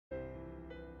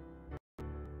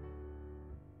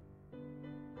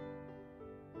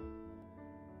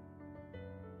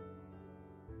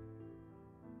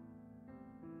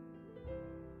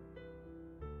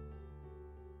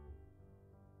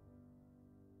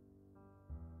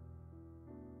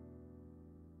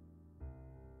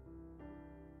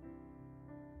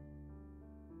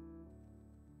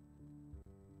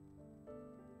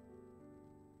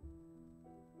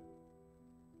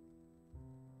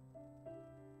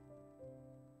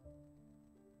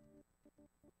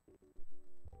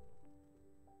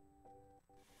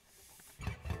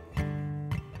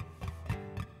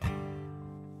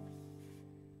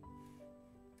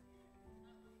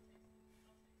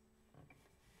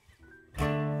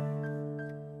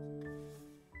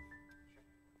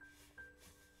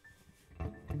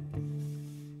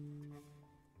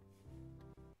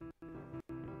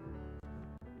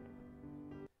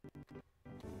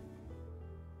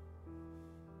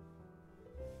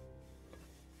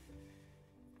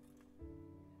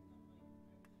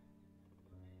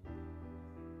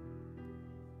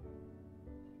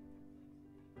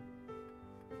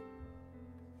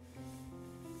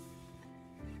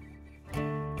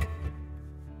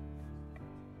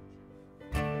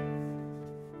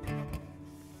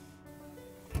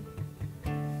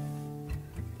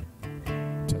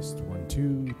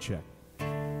check.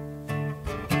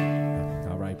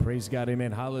 All right, praise God,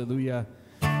 amen, hallelujah.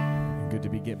 Good to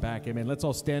be get back, amen. Let's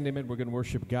all stand, amen. We're going to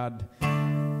worship God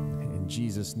in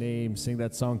Jesus' name. Sing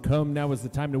that song, Come, Now is the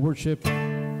Time to Worship.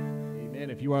 Amen.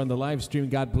 If you are on the live stream,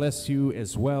 God bless you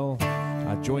as well.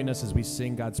 Join us as we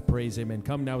sing God's praise, amen.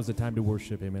 Come, now is the time to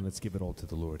worship, amen. Let's give it all to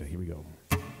the Lord. Here we go.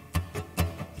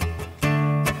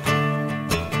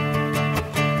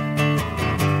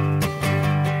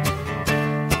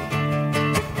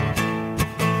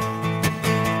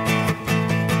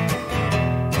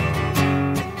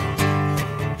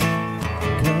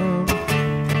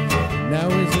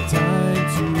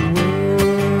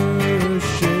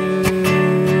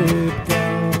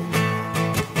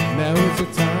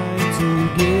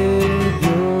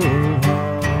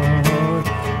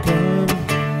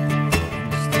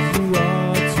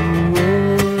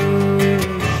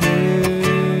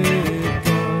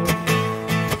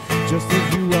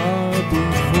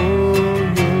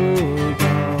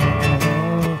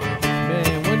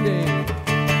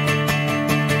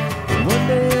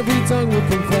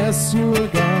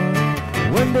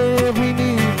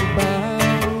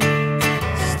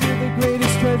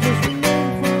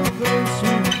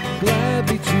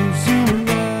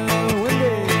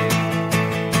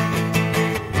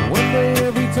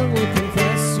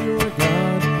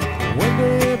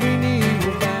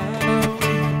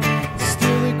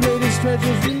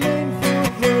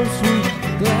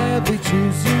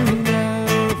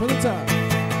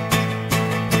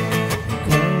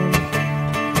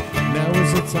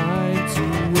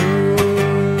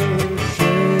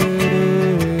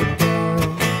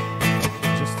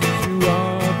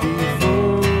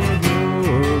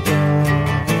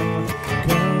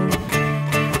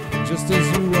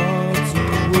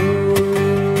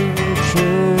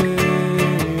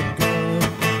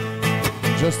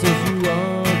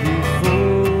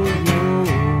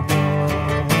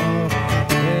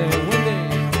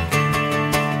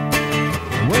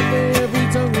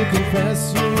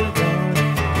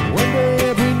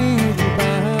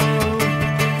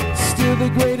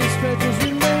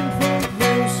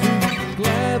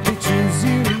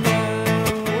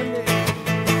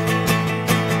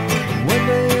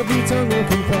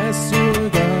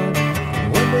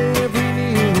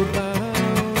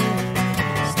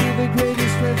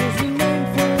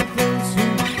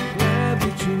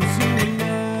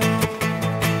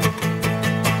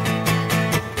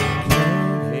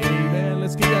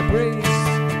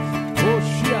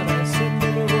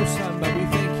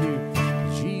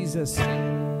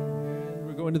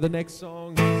 The next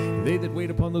song, They That Wait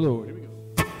Upon the Lord. Here we go.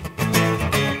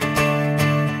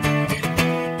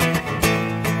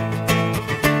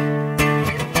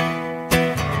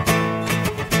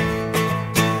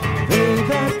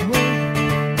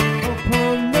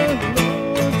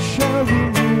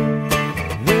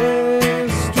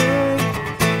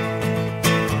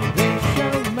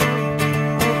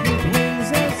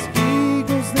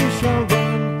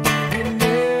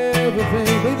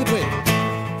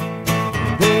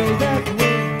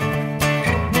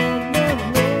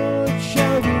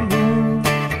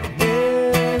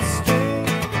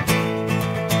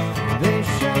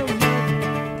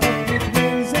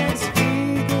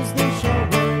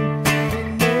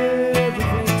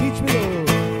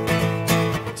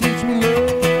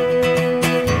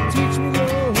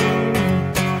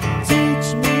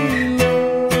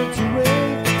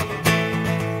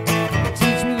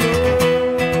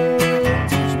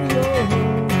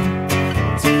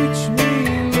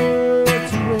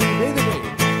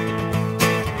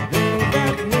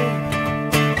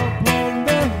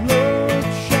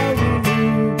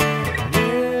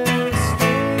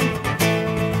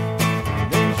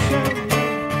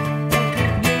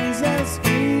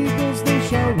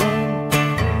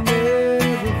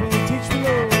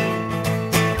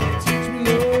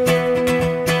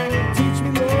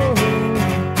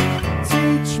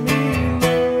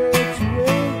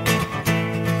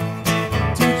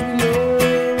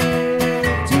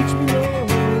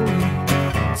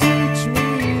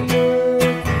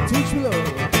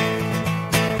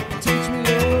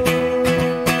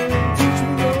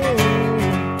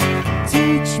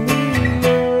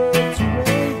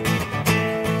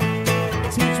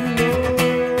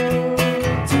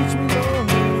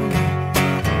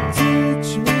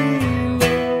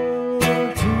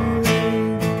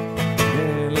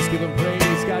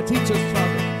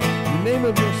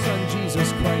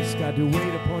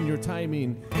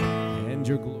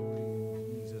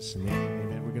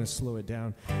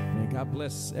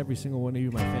 Every single one of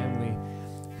you, my family,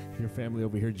 your family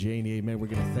over here, Janie, amen. We're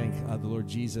going to thank the Lord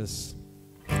Jesus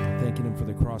Thanking him for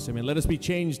the cross. Amen. Let us be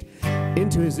changed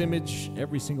into his image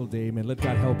every single day. Amen. Let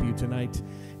God help you tonight.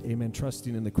 Amen.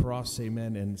 Trusting in the cross.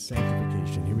 Amen. And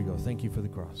sanctification. Here we go. Thank you for the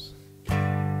cross.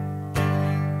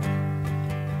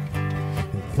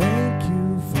 Thank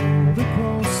you for the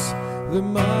cross, the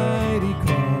mighty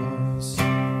cross,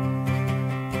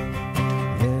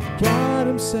 that God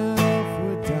himself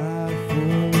would die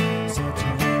for such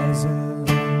as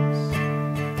us.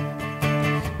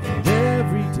 And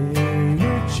every day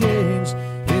you're changed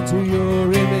into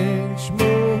your image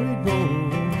more and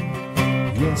more.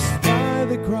 Yes, by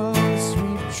the cross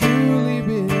we've truly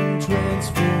been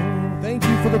transformed. Thank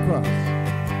you for the cross.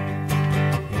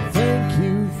 Thank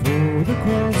you for the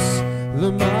cross,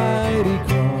 the mighty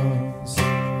cross,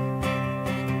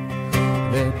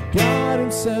 that God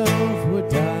himself would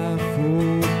die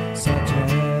for such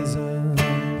as us.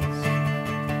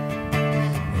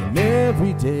 And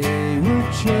every day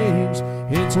we're changed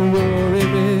into your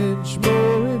image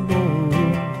more and more.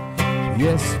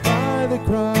 Yes, by the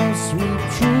cross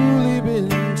we've truly been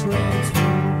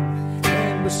transformed.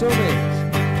 And we're so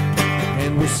amazed,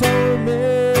 and we're so amazed.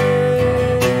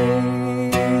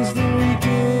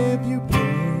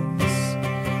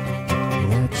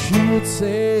 You would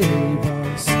save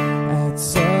us at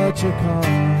such a cost,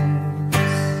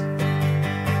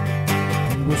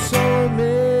 and we're so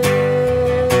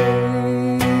amazed,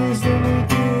 and we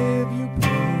give you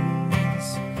praise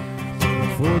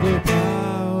for the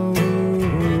power of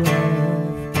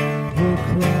the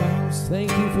cross.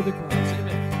 Thank you for the cross,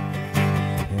 amen.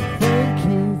 And thank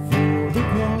you for the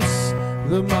cross,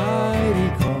 the mighty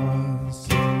cross,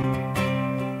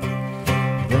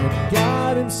 that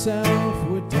God himself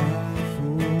would die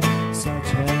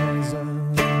such as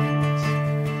us.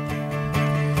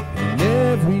 And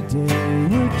every day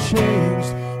we're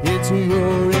changed into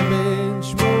your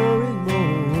image more and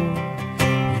more.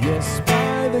 Yes,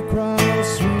 by the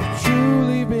cross we've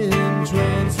truly been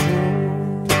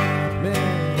transformed.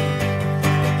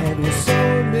 Man, and we're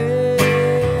so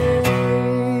amazed,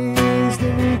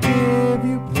 and we give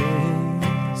you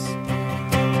praise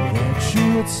that you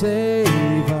would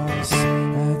save us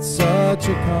at such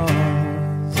a cost.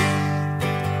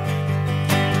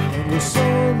 We're so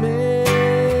amazed,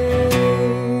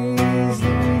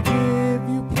 and we give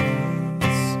you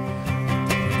praise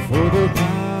for the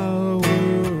power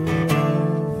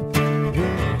of the...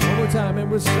 One more time, and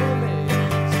we're so amazed,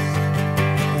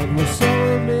 and we're so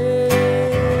amazed,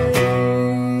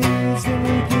 and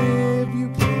we give you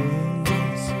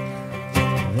praise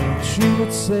that you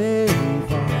would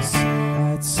save us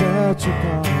at such a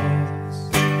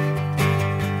cost.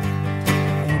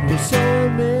 And we're so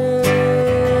amazed,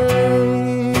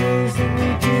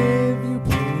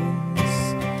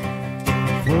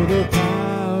 for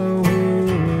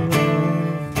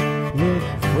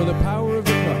the power of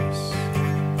the cross,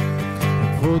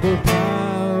 for the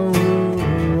power of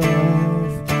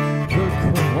the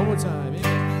cross. One more time,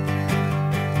 amen.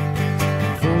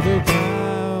 For the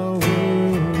power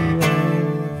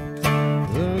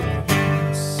of the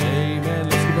cross, amen.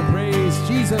 Let's give him praise,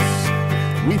 Jesus.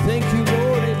 We thank you,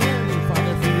 Lord, amen,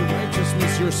 Father, for your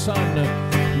righteousness, your Son,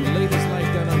 who laid his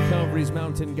life down on Calvary's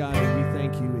mountain, God, and we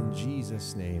thank you in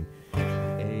Jesus' name.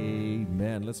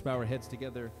 Amen. Let's bow our heads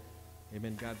together.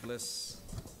 Amen. God bless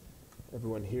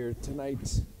everyone here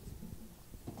tonight.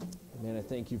 Amen. I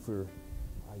thank you for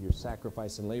your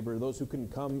sacrifice and labor. Those who couldn't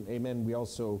come, amen.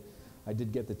 I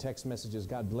did get the text messages.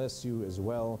 God bless you as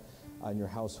well in your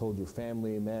household, your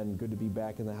family. Amen. Good to be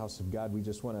back in the house of God. We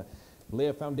just want to lay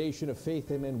a foundation of faith.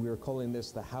 Amen. We are calling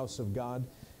this the house of God.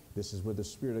 This is where the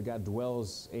Spirit of God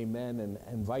dwells. Amen. And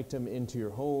invite him into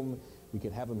your home. We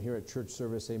could have him here at church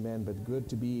service. Amen. But good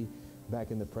to be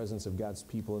back in the presence of God's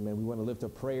people. Amen. We want to lift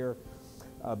up prayer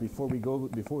before we go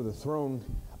before the throne.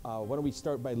 Why don't we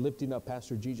start by lifting up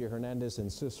Pastor G.J. Hernandez in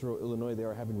Cicero, Illinois. They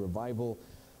are having revival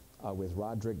with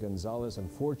Roderick Gonzalez.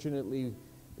 Unfortunately,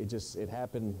 it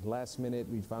happened last minute.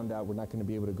 We found out we're not going to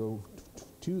be able to go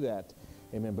to that.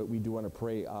 Amen. But we do want to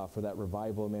pray for that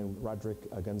revival. Amen. Roderick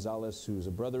Gonzalez, who's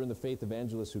a brother in the faith,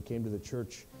 evangelist, who came to the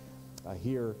church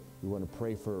here. We want to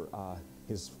pray for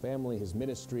his family, his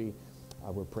ministry.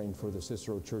 We're praying for the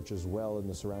Cicero church as well and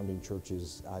the surrounding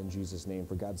churches in Jesus' name,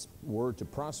 for God's word to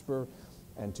prosper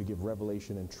and to give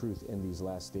revelation and truth in these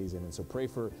last days. Amen. So pray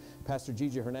for Pastor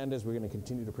G.J. Hernandez. We're going to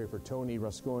continue to pray for Tony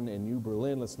Rascon in New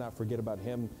Berlin. Let's not forget about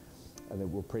him. And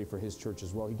then we'll pray for his church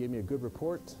as well. He gave me a good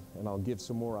report, and I'll give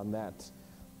some more on that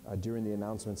during the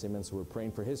announcements. Amen. So we're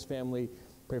praying for his family.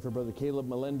 Pray for Brother Caleb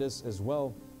Melendez as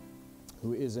well,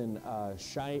 who is in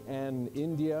Cheyenne,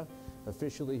 India.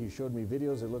 Officially, he showed me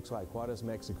videos. It looks like Juarez,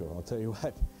 Mexico. I'll tell you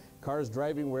what, cars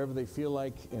driving wherever they feel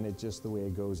like, and it's just the way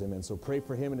it goes, amen. So pray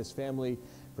for him and his family,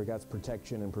 for God's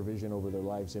protection and provision over their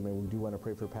lives, amen. We do want to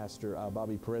pray for Pastor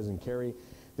Bobby Perez and Carrie.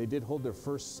 They did hold their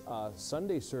first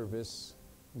Sunday service,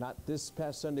 not this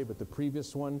past Sunday, but the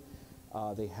previous one.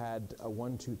 They had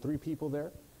 3 people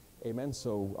there, amen.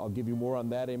 So I'll give you more on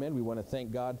that, amen. We want to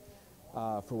thank God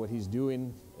for what he's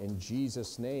doing in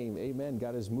Jesus' name, amen.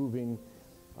 God is moving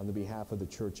on the behalf of the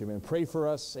church, amen. Pray for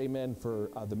us, amen, for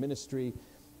the ministry.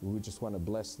 We just want to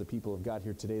bless the people of God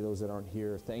here today, those that aren't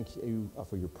here. Thank you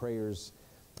for your prayers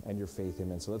and your faith,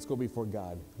 amen. So let's go before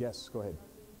God. Yes, go ahead.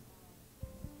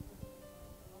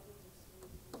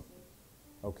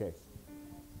 Okay.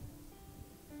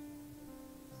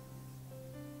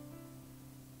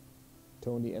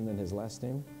 Tony, and then his last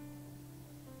name?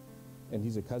 And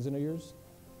he's a cousin of yours?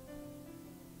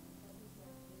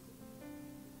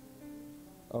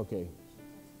 Okay.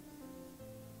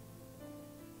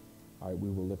 All right,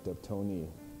 we will lift up Tony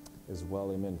as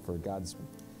well, amen, for God's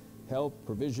help,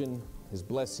 provision, his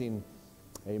blessing,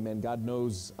 amen. God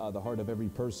knows the heart of every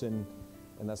person,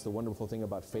 and that's the wonderful thing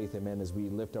about faith, amen, as we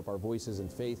lift up our voices in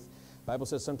faith. The Bible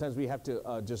says sometimes we have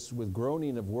to just with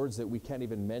groaning of words that we can't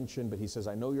even mention, but he says,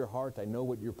 I know your heart, I know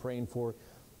what you're praying for.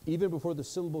 Even before the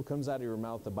syllable comes out of your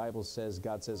mouth, the Bible says,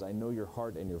 God says, I know your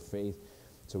heart and your faith.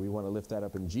 So we want to lift that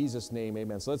up in Jesus' name,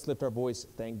 amen. So let's lift our voice,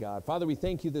 thank God. Father, we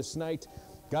thank you this night,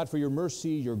 God, for your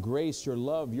mercy, your grace, your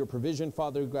love, your provision,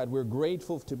 Father God. We're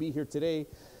grateful to be here today,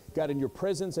 God, in your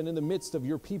presence and in the midst of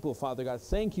your people, Father God.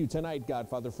 Thank you tonight, God,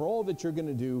 Father, for all that you're going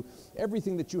to do,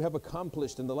 everything that you have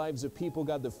accomplished in the lives of people,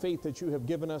 God, the faith that you have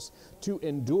given us to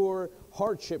endure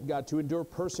hardship, God, to endure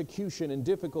persecution and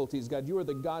difficulties, God. You are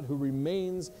the God who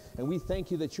remains, and we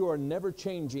thank you that you are never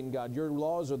changing, God. Your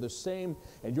laws are the same,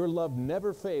 and your love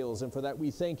never fails, and for that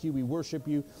we thank you, we worship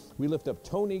you. We lift up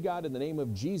Tony, God, in the name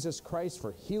of Jesus Christ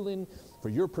for healing, for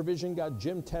your provision, God.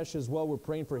 Jim Tesh as well, we're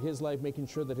praying for his life, making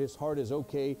sure that his heart is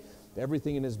okay.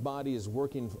 Everything in his body is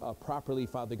working properly,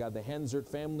 Father God. The Hanzert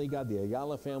family, God, the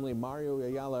Ayala family, Mario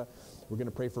Ayala. We're going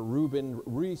to pray for Ruben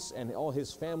Reese and all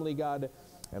his family, God,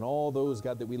 and all those,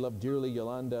 God, that we love dearly,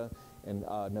 Yolanda and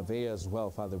Nevaeh as well,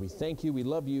 Father. We thank you. We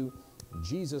love you. In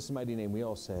Jesus' mighty name, we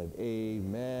all said,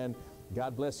 amen.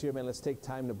 God bless you, amen. Let's take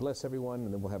time to bless everyone,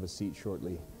 and then we'll have a seat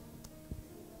shortly.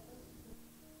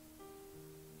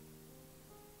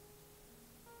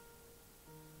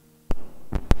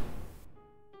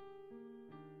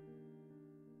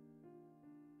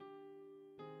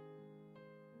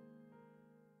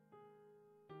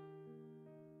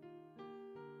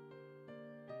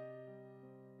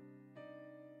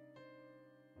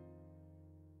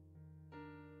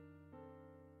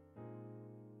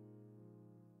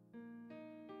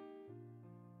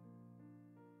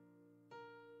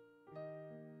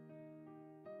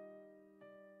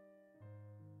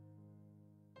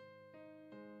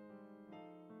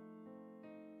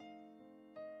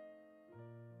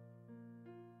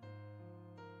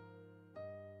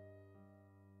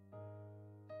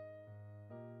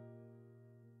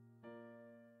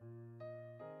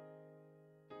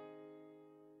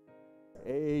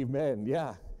 Amen.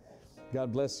 Yeah.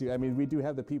 God bless you. I mean, we do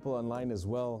have the people online as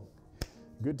well.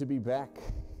 Good to be back.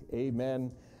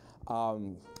 Amen.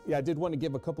 Yeah, I did want to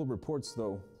give a couple of reports,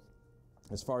 though.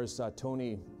 As far as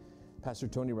Tony, Pastor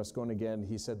Tony Rascon again,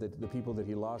 he said that the people that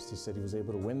he lost, he said he was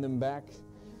able to win them back.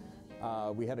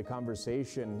 We had a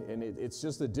conversation, and it's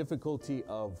just the difficulty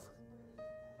of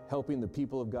helping the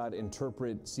people of God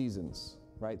interpret seasons,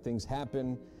 right? Things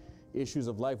happen, issues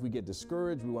of life, we get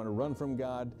discouraged, we want to run from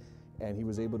God. And he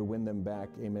was able to win them back,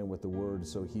 amen, with the word.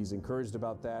 So he's encouraged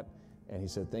about that. And he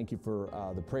said, thank you for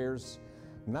the prayers.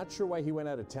 I'm not sure why he went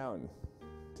out of town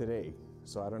today.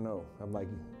 So I don't know. I'm like,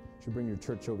 you should bring your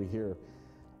church over here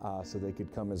so they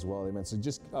could come as well, amen. So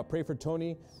just pray for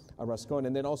Tony Rascon.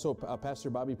 And then also Pastor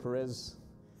Bobby Perez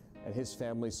and his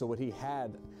family. So what he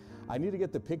had, I need to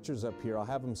get the pictures up here. I'll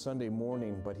have them Sunday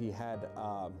morning. But he had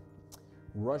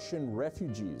Russian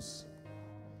refugees.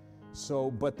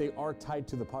 So, but they are tied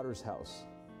to the Potter's house.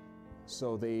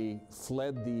 So they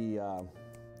fled the,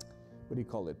 what do you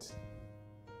call it?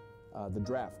 The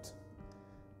draft.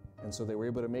 And so they were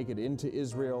able to make it into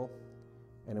Israel.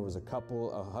 And it was a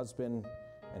couple, a husband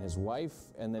and his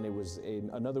wife. And then it was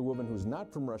another woman who's not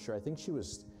from Russia. I think she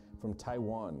was from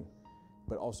Taiwan,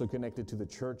 but also connected to the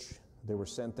church. They were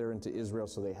sent there into Israel.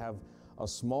 So they have a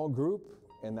small group,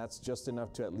 and that's just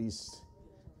enough to at least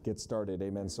get started,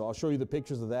 amen. So I'll show you the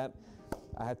pictures of that.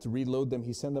 I had to reload them.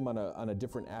 He sent them on a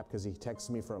different app because he texts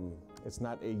me from, it's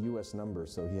not a U.S. number,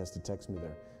 so he has to text me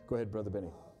there. Go ahead, Brother Benny.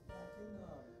 Back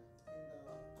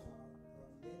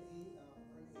in the late early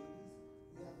 80s,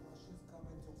 we had Russians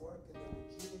coming to work, and they were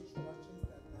Jewish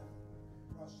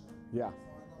Yeah. So I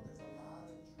know there's a lot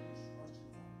of Jewish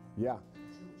Russians out Yeah. there.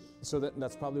 Jewish. So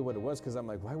that's probably what it was, because I'm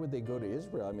like, why would they go to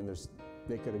Israel? I mean,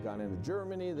 they could have gone into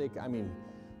Germany. I mean,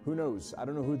 who knows? I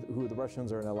don't know who the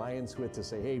Russians are in alliance with to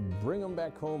say, hey, bring them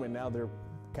back home, and now they're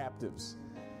captives.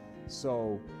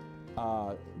 So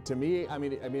to me, I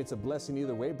mean, it's a blessing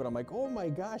either way. But I'm like, oh my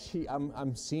gosh,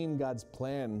 I'm seeing God's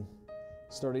plan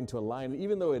starting to align,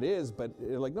 even though it is. But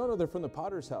they're like, no, they're from the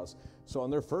Potter's house. So on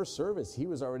their first service, he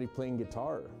was already playing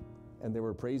guitar, and they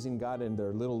were praising God in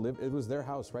their little it was their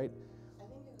house, right? I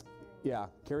think it was Yeah,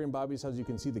 Carrie and Bobby's house. You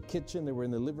can see the kitchen. They were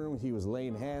in the living room. He was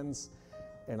laying hands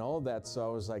and all of that. So I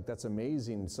was like, that's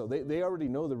amazing. So they already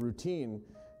know the routine,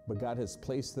 but God has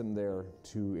placed them there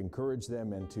to encourage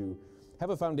them and to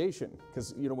have a foundation.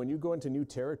 Because, you know, when you go into new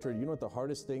territory, you know what the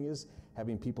hardest thing is?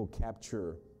 Having people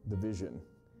capture the vision,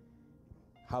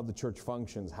 how the church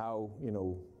functions, how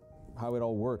it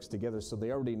all works together. So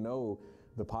they already know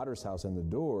the Potter's house and the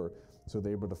door, so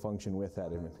they're able to function with that.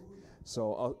 Amen.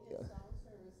 So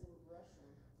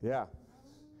yeah.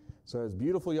 So it's a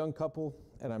beautiful young couple,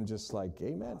 and I'm just like,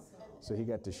 amen. So he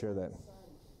got to share that.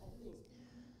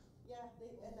 Yeah,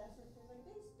 and that's what they're like,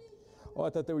 they speak. Oh, I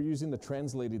thought they were using the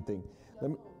translated thing.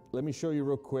 Let me show you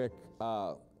real quick.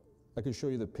 I can show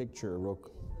you the picture real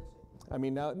quick. I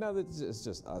mean, now that it's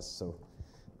just us, so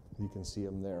you can see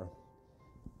them there.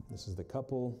 This is the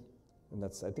couple, and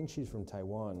I think she's from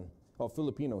Taiwan. Oh,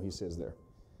 Filipino, he says there.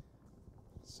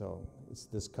 So it's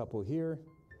this couple here,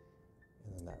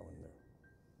 and then that one there.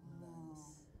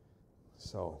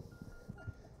 So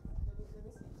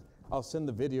I'll send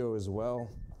the video as well.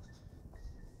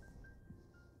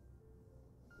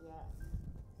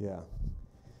 Yeah.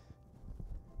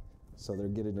 So they're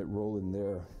getting it rolling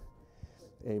there.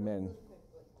 Amen.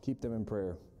 Keep them in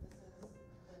prayer.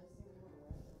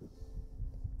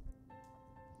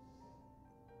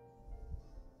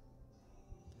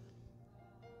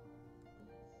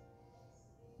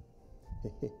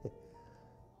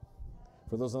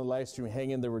 For those on the live stream,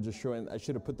 hang in there. We're just showing. I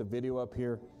should have put the video up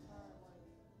here.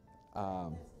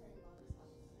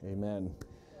 Amen.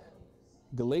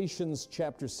 Galatians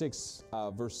chapter 6,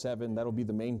 verse 7. That'll be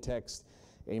the main text.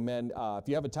 Amen. If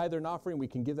you have a tithe or an offering, we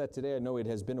can give that today. I know it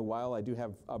has been a while. I do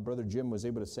have Brother Jim was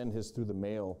able to send his through the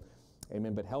mail.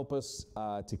 Amen. But help us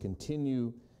to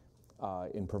continue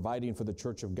in providing for the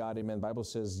church of God. Amen. The Bible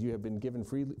says you have been given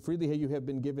freely. Freely you have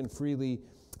been given, freely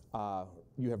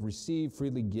you have received,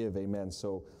 freely give. Amen.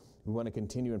 So we want to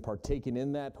continue in partaking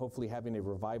in that, hopefully having a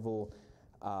revival.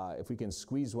 If we can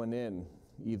squeeze one in,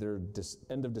 either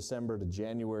end of December to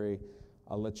January,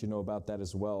 I'll let you know about that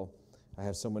as well. I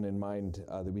have someone in mind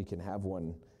that we can have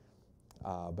one.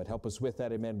 But help us with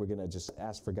that, amen. We're going to just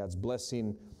ask for God's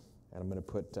blessing, and I'm going to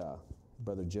put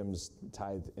Brother Jim's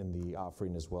tithe in the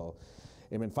offering as well.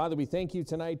 Amen. Father, we thank you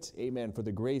tonight, amen, for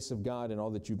the grace of God and all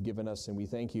that you've given us, and we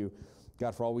thank you,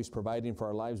 God, for always providing for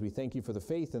our lives. We thank you for the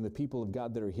faith and the people of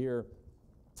God that are here.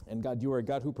 And God, you are a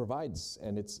God who provides,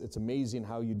 and it's amazing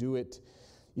how you do it.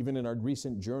 Even in our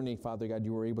recent journey, Father God,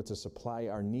 you were able to supply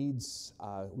our needs.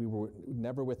 We were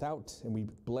never without, and we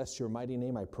bless your mighty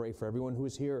name. I pray for everyone who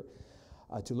is here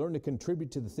to learn to contribute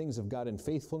to the things of God in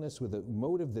faithfulness with a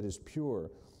motive that is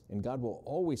pure. And God will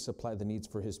always supply the needs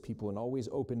for his people and always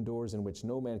open doors in which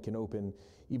no man can open,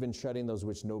 even shutting those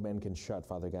which no man can shut,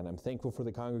 Father God. I'm thankful for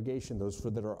the congregation, those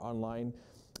that are online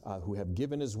who have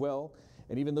given as well,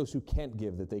 and even those who can't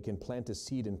give, that they can plant a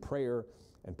seed in prayer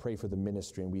and pray for the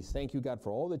ministry. And we thank you, God,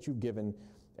 for all that you've given,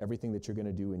 everything that you're going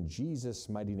to do. In Jesus'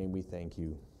 mighty name we thank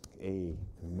you.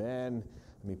 Amen.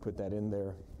 Let me put that in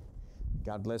there.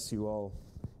 God bless you all.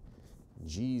 In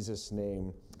Jesus'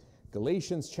 name.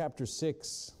 Galatians chapter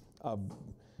 6,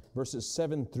 verses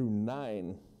 7 through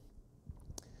 9.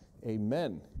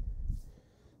 Amen.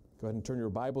 Go ahead and turn your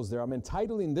Bibles there. I'm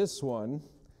entitling this one,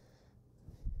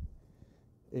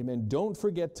 amen, don't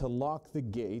forget to lock the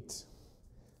gate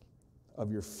of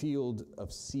your field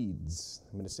of seeds.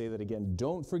 I'm going to say that again.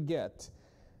 Don't forget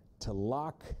to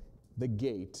lock the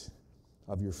gate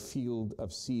of your field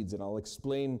of seeds. And I'll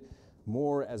explain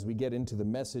more as we get into the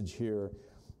message here.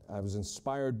 I was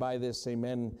inspired by this,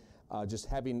 amen, just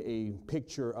having a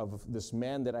picture of this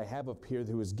man that I have up here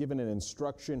who is given an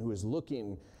instruction, who is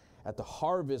looking at the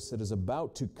harvest that is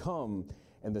about to come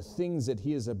and the things that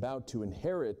he is about to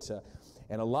inherit.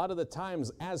 And a lot of the times,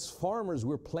 as farmers,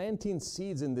 we're planting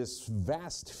seeds in this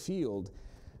vast field,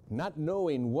 not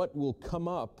knowing what will come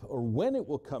up or when it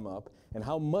will come up and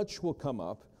how much will come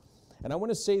up. And I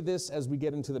want to say this as we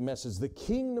get into the message. The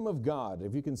kingdom of God,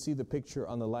 if you can see the picture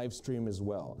on the live stream as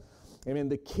well. I mean,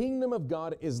 the kingdom of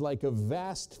God is like a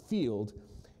vast field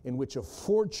in which a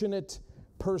fortunate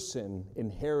person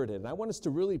inherited. And I want us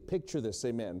to really picture this,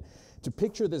 amen. To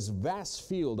picture this vast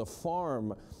field, a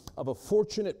farm of a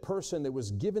fortunate person that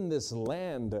was given this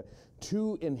land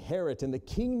to inherit. And the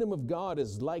kingdom of God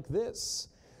is like this.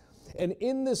 And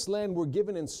in this land, we're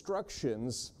given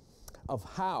instructions of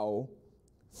how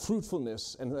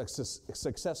fruitfulness and a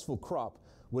successful crop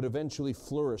would eventually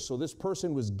flourish. So this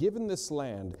person was given this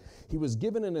land. He was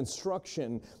given an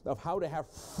instruction of how to have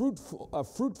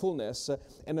fruitfulness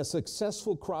and a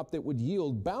successful crop that would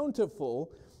yield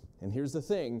bountiful, and here's the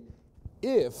thing,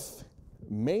 if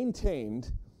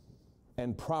maintained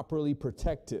and properly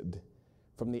protected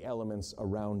from the elements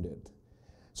around it.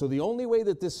 So the only way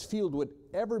that this field would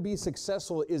ever be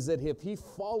successful is that if he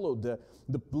followed the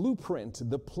blueprint,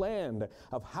 the plan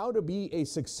of how to be a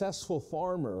successful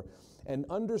farmer, and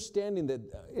understanding that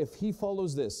if he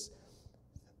follows this,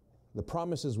 the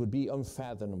promises would be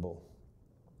unfathomable.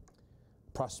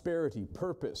 Prosperity,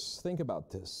 purpose, think about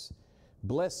this.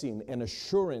 Blessing and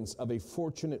assurance of a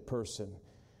fortunate person.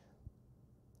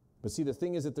 But see, the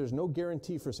thing is that there's no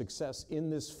guarantee for success in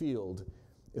this field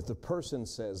if the person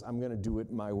says, I'm going to do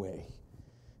it my way.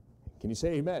 Can you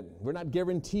say amen? We're not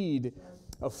guaranteed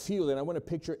a field, and I want to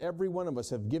picture every one of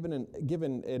us have given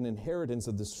an inheritance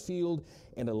of this field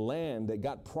and a land that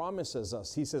God promises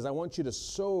us. He says, I want you to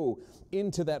sow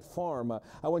into that farm.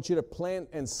 I want you to plant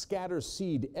and scatter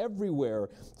seed everywhere,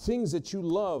 things that you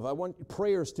love. I want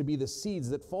prayers to be the seeds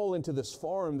that fall into this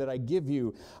farm that I give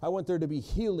you. I want there to be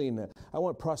healing. I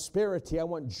want prosperity. I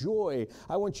want joy.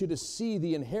 I want you to see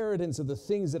the inheritance of the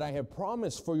things that I have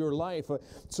promised for your life,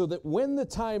 so that when the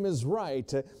time is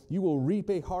right, you will reap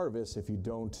a harvest if you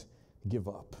don't give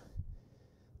up.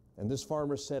 And this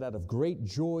farmer said, out of great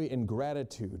joy and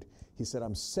gratitude, he said,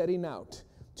 I'm setting out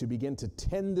to begin to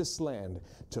tend this land,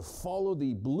 to follow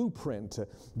the blueprint,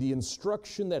 the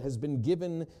instruction that has been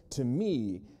given to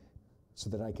me, so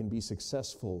that I can be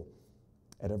successful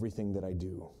at everything that I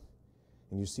do.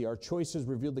 And you see, our choices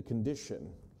reveal the condition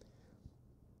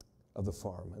of the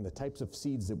farm and the types of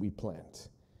seeds that we plant.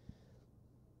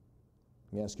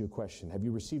 Let me ask you a question. Have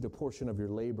you received a portion of your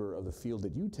labor of the field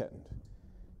that you tend?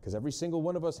 Because every single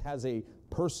one of us has a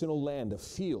personal land, a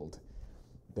field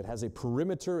that has a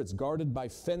perimeter. It's guarded by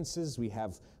fences. We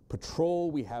have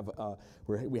patrol. We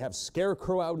have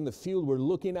scarecrow out in the field. We're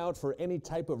looking out for any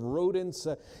type of rodents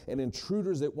and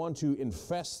intruders that want to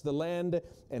infest the land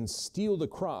and steal the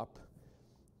crop.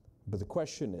 But the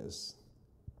question is,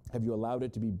 have you allowed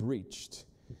it to be breached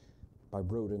by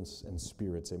rodents and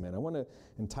spirits? Amen. I want to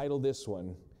entitle this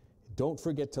one, Don't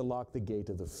Forget to Lock the Gate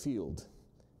of the Field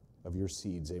of Your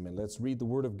Seeds. Amen. Let's read the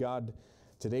Word of God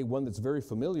today, one that's very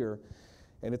familiar,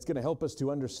 and it's going to help us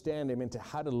to understand, amen, to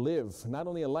how to live, not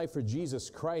only a life for Jesus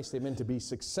Christ, amen, to be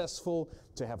successful,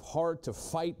 to have heart, to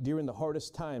fight during the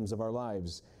hardest times of our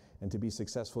lives, and to be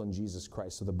successful in Jesus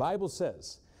Christ. So the Bible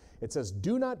says, it says,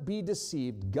 do not be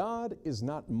deceived, God is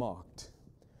not mocked.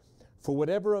 For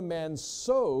whatever a man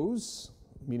sows,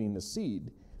 meaning the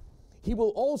seed, he will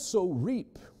also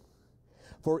reap.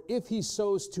 For if he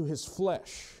sows to his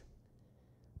flesh,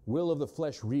 will of the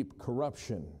flesh reap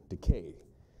corruption, decay.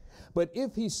 But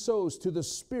if he sows to the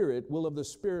Spirit, will of the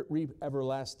Spirit reap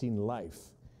everlasting life.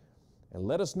 And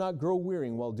let us not grow weary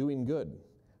while doing good,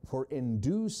 for in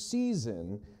due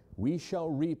season we shall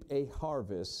reap a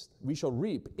harvest. We shall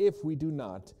reap if we do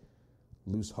not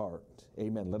lose heart.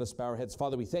 Amen. Let us bow our heads.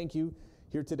 Father, we thank you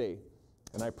here today.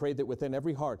 And I pray that within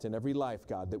every heart and every life,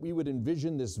 God, that we would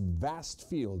envision this vast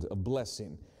field of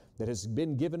blessing that has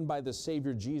been given by the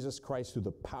Savior Jesus Christ through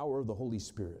the power of the Holy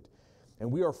Spirit.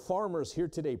 And we are farmers here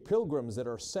today, pilgrims that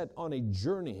are set on a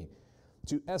journey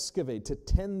to excavate, to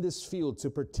tend this field, to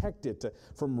protect it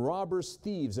from robbers,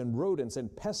 thieves, and rodents and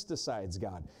pesticides,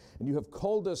 God. And you have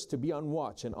called us to be on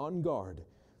watch and on guard,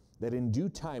 that in due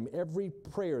time, every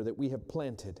prayer that we have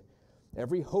planted,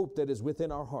 every hope that is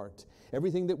within our heart,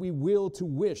 everything that we will to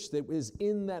wish that is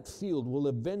in that field will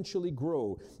eventually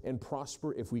grow and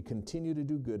prosper if we continue to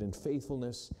do good in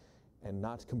faithfulness and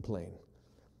not complain.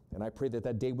 And I pray that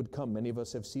that day would come. Many of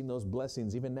us have seen those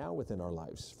blessings even now within our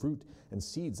lives. Fruit and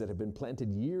seeds that have been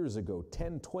planted years ago,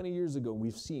 10, 20 years ago,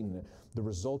 we've seen the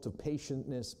result of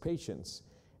patience,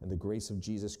 and the grace of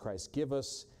Jesus Christ. Give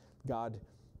us, God,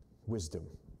 wisdom.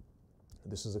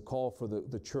 This is a call for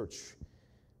the church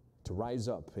to rise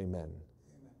up, amen,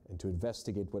 and to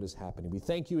investigate what is happening. We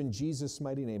thank you in Jesus'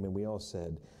 mighty name, and we all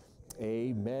said,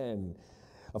 amen.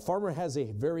 A farmer has a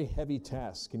very heavy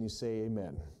task. Can you say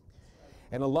amen?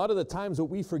 And a lot of the times what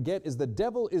we forget is the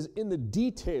devil is in the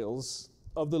details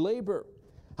of the labor.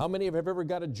 How many have ever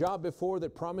got a job before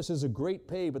that promises a great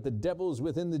pay, but the devil's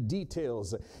within the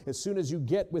details? As soon as you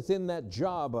get within that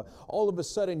job, all of a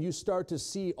sudden you start to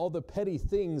see all the petty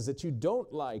things that you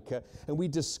don't like, and we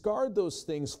discard those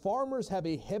things. Farmers have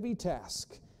a heavy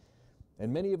task,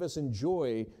 and many of us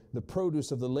enjoy the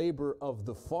produce of the labor of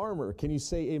the farmer. Can you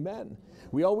say amen?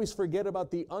 We always forget about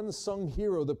the unsung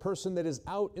hero, the person that is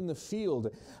out in the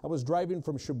field. I was driving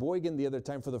from Sheboygan the other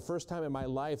time. For the first time in my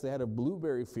life, they had a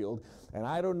blueberry field, and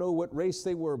I don't know what race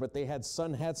they were, but they had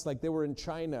sun hats like they were in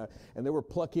China, and they were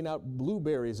plucking out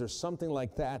blueberries or something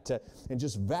like that, and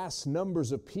just vast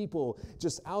numbers of people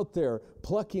just out there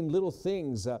plucking little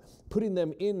things, putting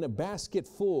them in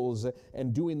basketfuls,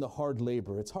 and doing the hard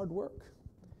labor. It's hard work.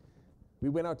 We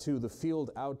went out to the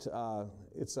field out,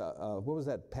 what was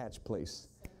that patch place?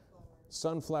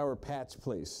 Sunflower patch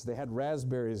place. They had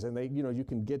raspberries, and you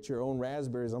can get your own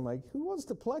raspberries. I'm like, who wants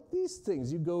to pluck these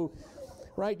things? You go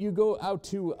out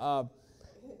to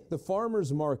the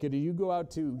farmer's market, or you go out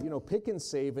to, Pick and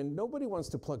Save, and nobody wants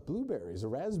to pluck blueberries or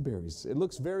raspberries. It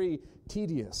looks very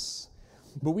tedious.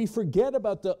 But we forget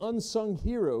about the unsung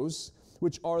heroes,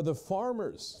 which are the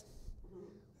farmers.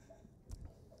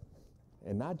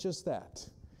 And not just that.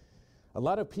 A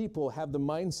lot of people have the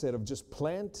mindset of just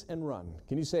plant and run.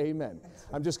 Can you say amen?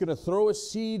 I'm just going to throw a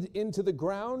seed into the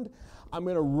ground. I'm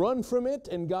going to run from it,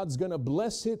 and God's going to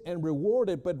bless it and reward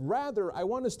it. But rather, I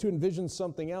want us to envision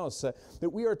something else, that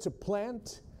we are to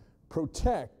plant,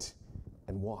 protect,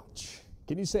 and watch.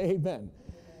 Can you say amen?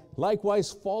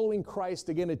 Likewise, following Christ,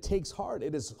 again, it takes heart.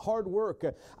 It is hard work.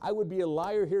 I would be a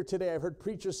liar here today. I've heard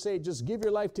preachers say, just give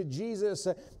your life to Jesus.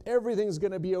 Everything's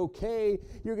going to be okay.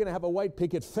 You're going to have a white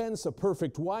picket fence, a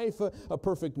perfect wife, a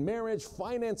perfect marriage.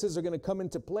 Finances are going to come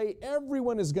into play.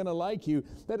 Everyone is going to like you.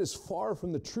 That is far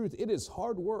from the truth. It is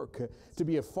hard work to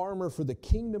be a farmer for the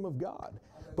kingdom of God.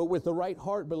 But with the right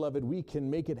heart, beloved, we can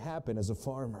make it happen as a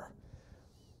farmer.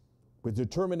 With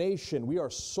determination, we are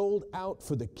sold out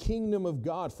for the kingdom of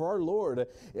God, for our Lord.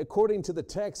 According to the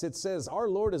text, it says, our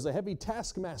Lord is a heavy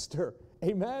taskmaster.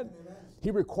 Amen? Amen. He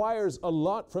requires a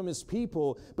lot from His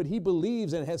people, but He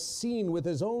believes and has seen with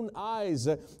His own eyes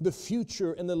the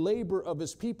future and the labor of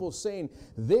His people, saying,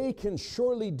 they can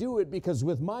surely do it because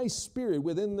with my Spirit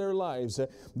within their lives,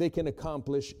 they can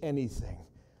accomplish anything.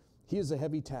 He is a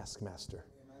heavy taskmaster.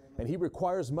 And He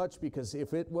requires much, because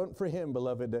if it weren't for Him,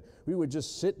 beloved, we would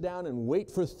just sit down and wait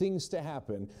for things to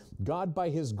happen. God, by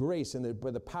His grace and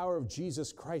by the power of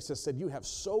Jesus Christ, has said, you have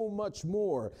so much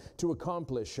more to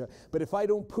accomplish. But if I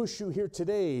don't push you here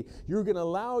today, you're going to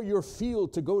allow your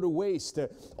field to go to waste.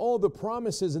 All the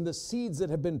promises and the seeds that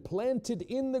have been planted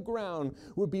in the ground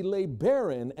would be laid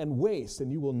barren and waste, and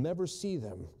you will never see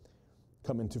them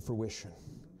come into fruition.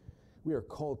 We are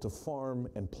called to farm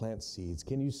and plant seeds.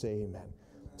 Can you say amen?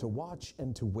 To watch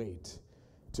and to wait,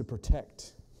 to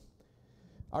protect.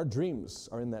 Our dreams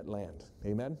are in that land.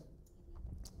 Amen?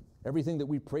 Everything that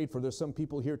we prayed for, there's some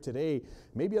people here today,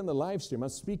 maybe on the live stream, I'm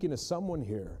speaking to someone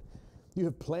here. You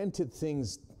have planted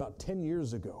things about 10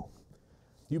 years ago.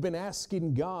 You've been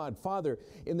asking God, Father,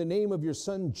 in the name of your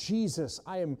Son, Jesus,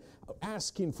 I am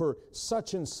asking for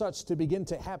such and such to begin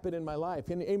to happen in my life.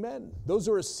 And amen. Those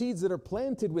are seeds that are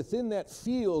planted within that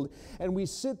field, and we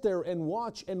sit there and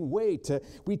watch and wait.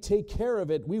 We take care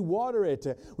of it. We water it.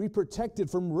 We protect it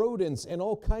from rodents and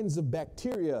all kinds of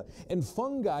bacteria and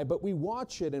fungi, but we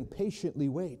watch it and patiently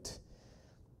wait.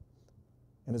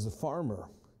 And as a farmer,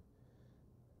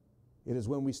 it is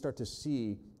when we start to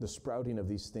see the sprouting of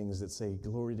these things that say,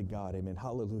 glory to God, amen,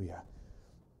 hallelujah.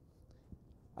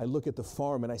 I look at the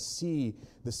farm and I see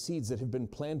the seeds that have been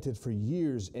planted for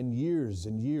years and years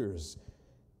and years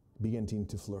beginning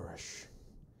to flourish.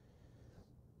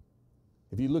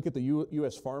 If you look at the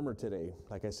U.S. farmer today,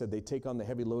 like I said, they take on the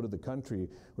heavy load of the country.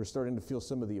 We're starting to feel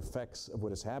some of the effects of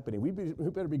what is happening. We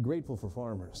better be grateful for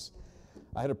farmers.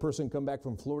 I had a person come back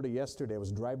from Florida yesterday. I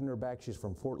was driving her back. She's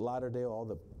from Fort Lauderdale, all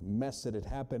the mess that had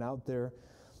happened out there.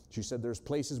 She said there's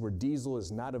places where diesel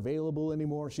is not available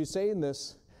anymore. She's saying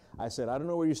this. I said, I don't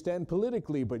know where you stand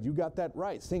politically, but you got that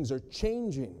right. Things are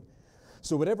changing.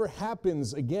 So whatever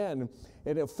happens, again,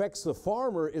 it affects the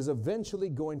farmer is eventually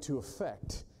going to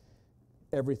affect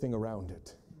everything around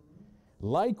it.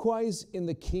 Likewise in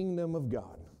the kingdom of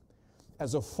God,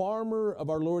 as a farmer of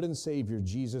our Lord and Savior,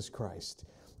 Jesus Christ,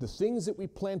 the things that we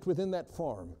plant within that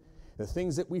farm, The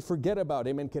things that we forget about,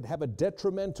 amen, can have a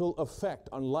detrimental effect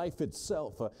on life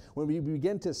itself. When we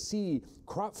begin to see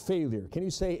crop failure, can you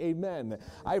say amen?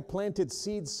 I've planted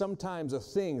seeds sometimes of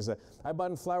things. I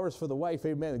bought flowers for the wife,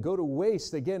 amen, go to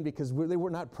waste again because they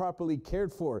were not properly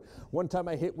cared for. One time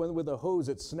I hit one with a hose,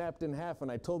 it snapped in half,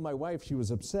 and I told my wife, she was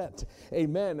upset.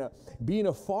 Amen. Being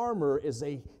a farmer is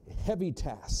a heavy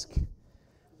task.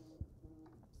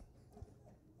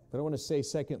 But I want to say,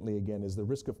 secondly, again, is the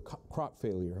risk of crop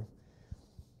failure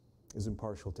is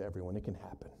impartial to everyone. It can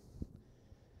happen.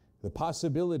 The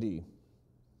possibility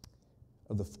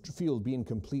of the field being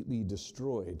completely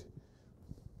destroyed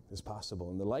is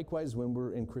possible. And likewise, when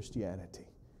we're in Christianity,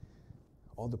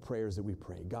 all the prayers that we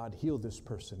pray, God, heal this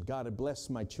person. God, bless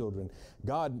my children.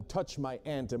 God, touch my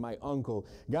aunt and my uncle.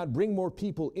 God, bring more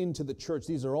people into the church.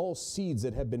 These are all seeds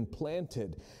that have been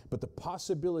planted. But the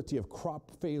possibility of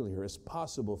crop failure is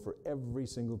possible for every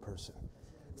single person.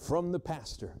 From the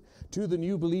pastor to the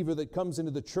new believer that comes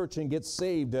into the church and gets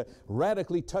saved,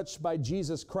 radically touched by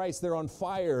Jesus Christ. They're on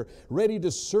fire, ready to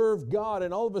serve God,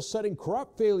 and all of a sudden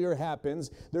crop failure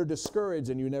happens. They're discouraged,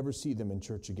 and you never see them in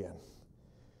church again.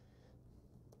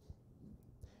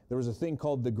 There was a thing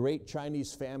called the Great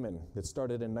Chinese Famine that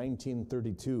started in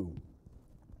 1932.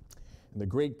 And the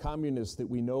great communists that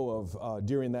we know of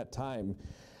during that time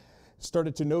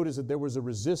started to notice that there was a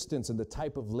resistance in the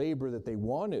type of labor that they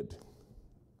wanted.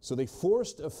 So they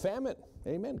forced a famine.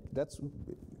 Amen. That's,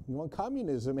 you want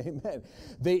communism. Amen.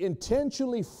 They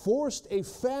intentionally forced a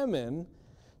famine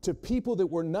to people that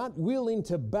were not willing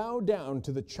to bow down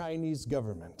to the Chinese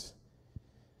government.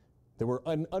 They were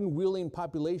an unwilling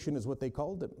population is what they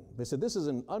called them. They said, this is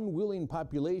an unwilling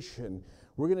population.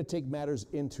 We're going to take matters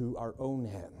into our own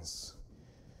hands.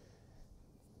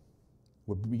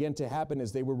 What began to happen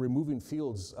is they were removing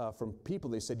fields from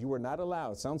people. They said, you are not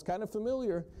allowed. Sounds kind of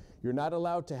familiar. You're not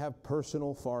allowed to have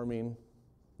personal farming.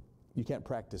 You can't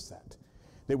practice that.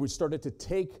 They would started to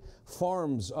take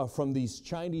farms from these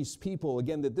Chinese people,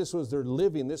 again, that this was their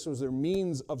living, this was their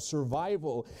means of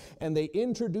survival, and they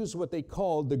introduced what they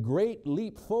called the Great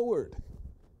Leap Forward.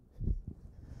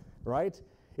 Right?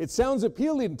 It sounds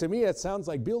appealing to me. It sounds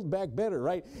like Build Back Better,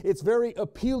 right? It's very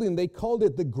appealing. They called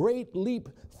it the Great Leap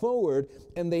Forward,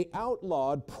 and they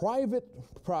outlawed private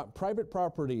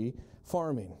property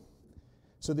farming.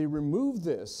 So they removed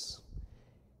this,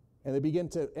 and they began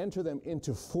to enter them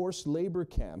into forced labor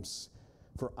camps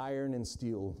for iron and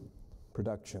steel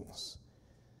productions.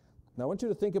 Now I want you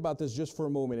to think about this just for a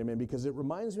moment, amen, because it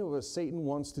reminds me of what Satan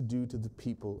wants to do to the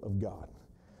people of God.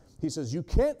 He says, you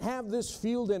can't have this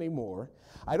field anymore.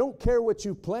 I don't care what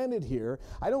you planted here.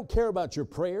 I don't care about your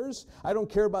prayers. I don't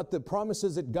care about the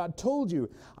promises that God told you.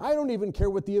 I don't even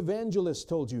care what the evangelist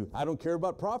told you. I don't care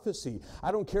about prophecy.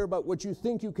 I don't care about what you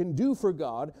think you can do for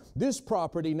God. This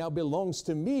property now belongs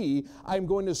to me. I'm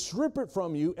going to strip it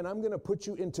from you, and I'm going to put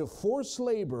you into forced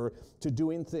labor to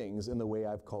doing things in the way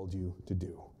I've called you to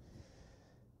do.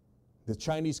 The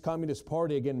Chinese Communist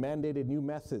Party, again, mandated new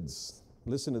methods.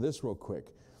 Listen to this real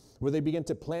quick. Where they began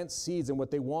to plant seeds, and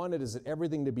what they wanted is that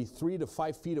everything to be 3 to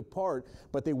 5 feet apart,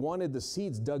 but they wanted the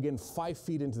seeds dug in 5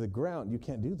 feet into the ground. You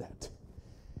can't do that.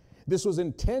 This was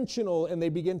intentional, and they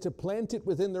began to plant it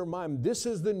within their mind. This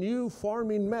is the new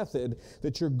farming method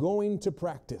that you're going to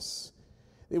practice.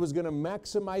 It was going to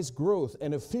maximize growth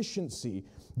and efficiency.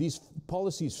 These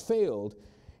policies failed,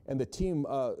 and the team,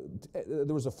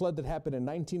 there was a flood that happened in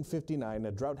 1959,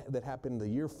 a drought that happened the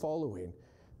year following.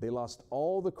 They lost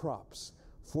all the crops.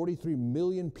 43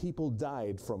 million people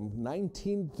died from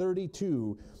 1932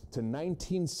 to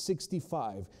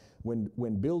 1965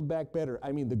 when Build Back Better,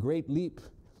 I mean the Great Leap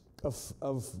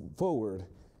of Forward,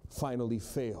 finally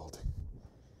failed.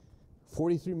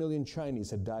 43 million Chinese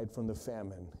had died from the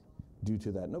famine due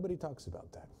to that. Nobody talks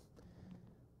about that.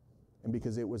 And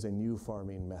because it was a new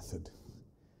farming method.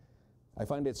 I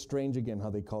find it strange again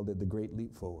how they called it the Great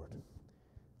Leap Forward.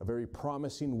 A very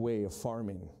promising way of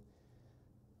farming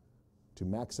to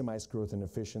maximize growth and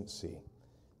efficiency,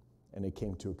 and it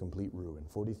came to a complete ruin.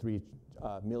 43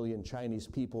 million Chinese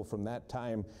people from that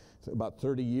time, about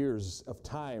 30 years of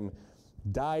time,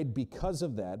 died because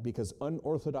of that, because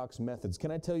unorthodox methods.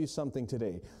 Can I tell you something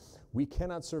today? We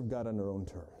cannot serve God on our own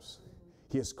terms.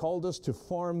 He has called us to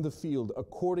farm the field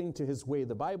according to His way.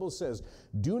 The Bible says,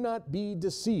 do not be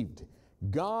deceived.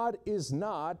 God is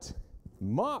not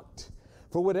mocked.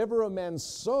 For whatever a man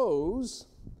sows,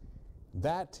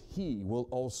 that he will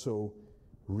also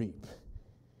reap.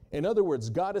 In other words,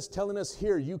 God is telling us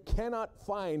here, you cannot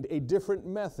find a different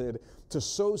method to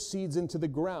sow seeds into the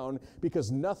ground because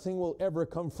nothing will ever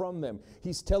come from them.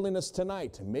 He's telling us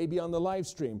tonight, maybe on the live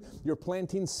stream, you're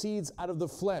planting seeds out of the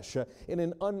flesh in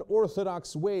an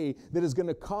unorthodox way that is going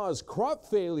to cause crop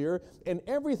failure, and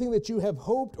everything that you have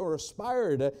hoped or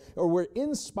aspired or were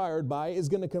inspired by is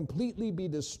going to completely be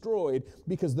destroyed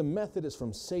because the method is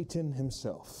from Satan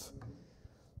himself.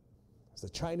 The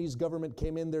Chinese government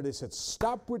came in there, they said,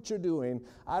 stop what you're doing.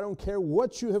 I don't care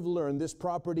what you have learned. This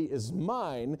property is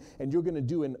mine, and you're going to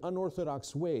do it in an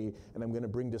unorthodox way, and I'm going to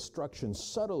bring destruction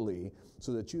subtly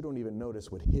so that you don't even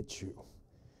notice what hit you.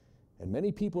 And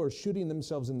many people are shooting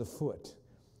themselves in the foot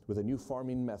with a new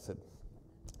farming method.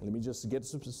 Let me just get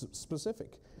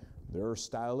specific. Their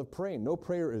style of praying. No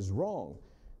prayer is wrong,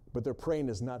 but their praying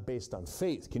is not based on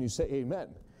faith. Can you say amen?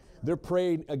 Their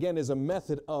praying, again, is a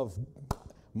method of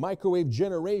microwave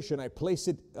generation. I place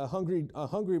a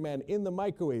hungry man in the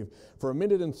microwave for 1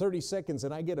 minute and 30 seconds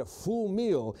and I get a full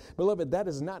meal. Beloved, that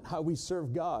is not how we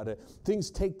serve God. Things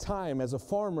take time. As a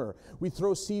farmer, we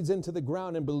throw seeds into the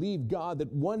ground and believe God that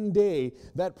one day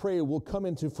that prayer will come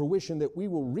into fruition, that we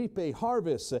will reap a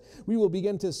harvest. We will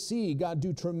begin to see God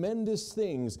do tremendous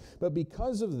things. But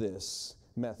because of this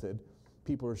method,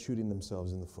 people are shooting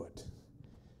themselves in the foot,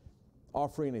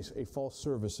 offering a false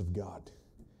service of God.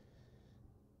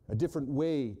 A different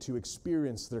way to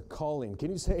experience their calling. Can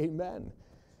you say amen?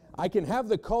 I can have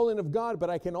the calling of God, but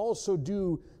I can also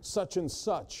do such and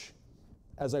such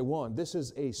as I want. This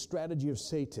is a strategy of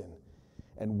Satan.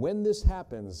 And when this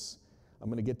happens, I'm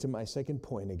going to get to my second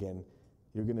point again.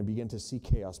 You're going to begin to see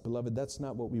chaos. Beloved, that's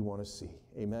not what we want to see.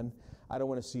 Amen? I don't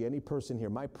want to see any person here.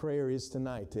 My prayer is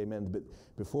tonight, amen, but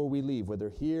before we leave, whether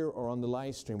here or on the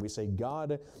live stream, we say,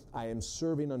 God, I am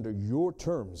serving under your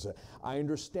terms. I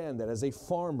understand that as a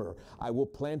farmer, I will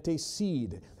plant a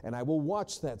seed, and I will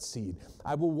watch that seed.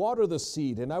 I will water the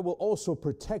seed, and I will also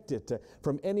protect it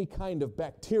from any kind of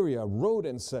bacteria,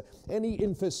 rodents, any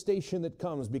infestation that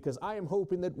comes, because I am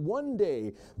hoping that one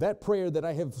day that prayer that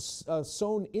I have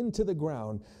sown into the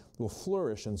ground will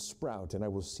flourish and sprout, and I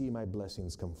will see my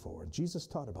blessings come forward. Jesus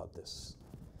taught about this.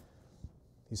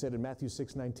 He said in Matthew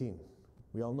 6:19,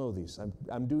 we all know these.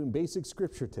 I'm doing basic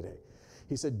scripture today.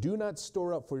 He said, do not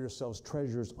store up for yourselves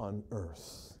treasures on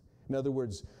earth. In other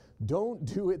words, don't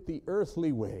do it the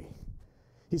earthly way.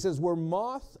 He says, where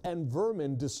moth and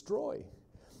vermin destroy,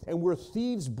 and where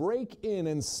thieves break in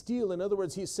and steal. In other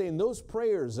words, he's saying those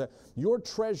prayers, your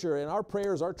treasure, and our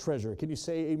prayers are treasure. Can you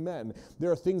say amen?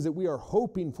 There are things that we are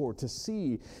hoping for to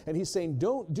see. And he's saying,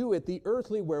 don't do it the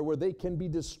earthly way where they can be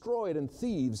destroyed and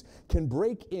thieves can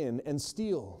break in and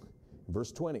steal.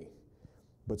 Verse 20,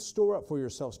 but store up for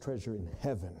yourselves treasure in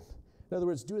heaven. In other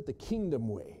words, do it the kingdom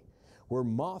way, where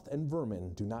moth and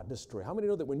vermin do not destroy. How many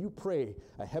know that when you pray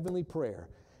a heavenly prayer,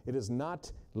 it's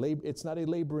not a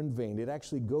labor in vain. It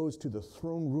actually goes to the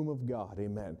throne room of God.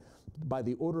 Amen. By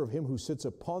the order of him who sits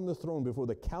upon the throne before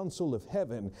the council of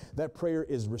heaven, that prayer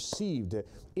is received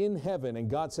in heaven. And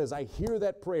God says, I hear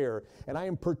that prayer, and I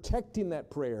am protecting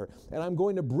that prayer, and I'm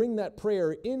going to bring that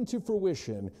prayer into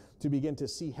fruition to begin to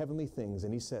see heavenly things.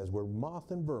 And he says, where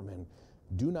moth and vermin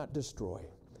do not destroy,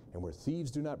 and where thieves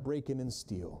do not break in and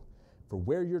steal, for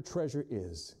where your treasure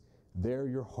is, there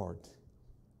your heart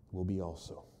will be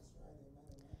also.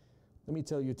 Let me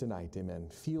tell you tonight, amen,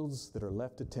 fields that are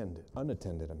left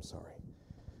unattended.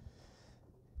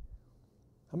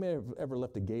 How many have ever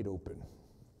left a gate open,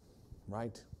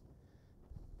 right?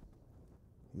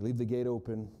 You leave the gate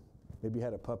open. Maybe you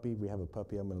had a puppy. We have a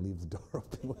puppy. I'm going to leave the door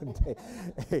open one day.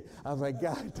 Hey, I was like,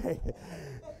 God,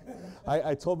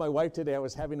 I told my wife today I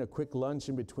was having a quick lunch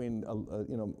in between a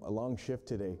long shift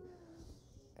today.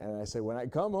 And I said, when I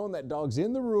come home, that dog's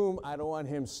in the room. I don't want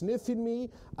him sniffing me.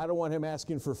 I don't want him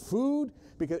asking for food,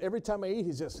 because every time I eat,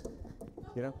 he's just,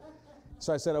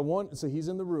 So I said, so he's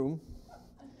in the room.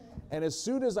 And as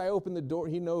soon as I open the door,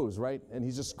 he knows, right? And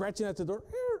he's just scratching at the door,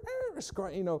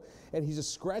 and he's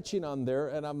just scratching on there.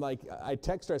 And I'm like, I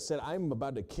text her, I said, I'm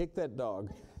about to kick that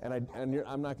dog. And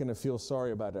I'm not going to feel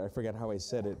sorry about it. I forgot how I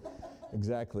said it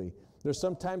exactly. There's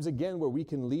sometimes, again, where we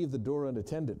can leave the door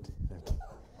unattended.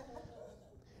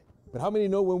 But how many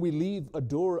know when we leave a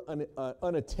door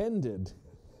unattended,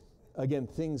 again,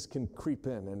 things can creep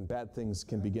in and bad things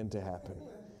can begin to happen.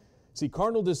 See,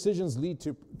 carnal decisions lead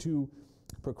to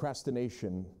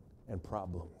procrastination and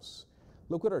problems.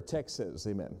 Look what our text says,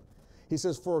 amen. He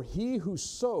says, for he who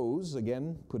sows,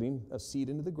 again, putting a seed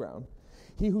into the ground,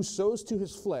 he who sows to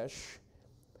his flesh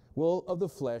will of the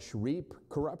flesh reap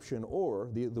corruption, or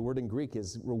the word in Greek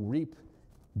will reap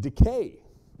decay.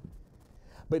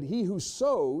 But he who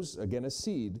sows, again a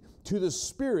seed, to the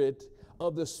Spirit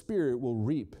of the Spirit will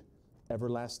reap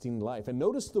everlasting life. And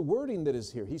notice the wording that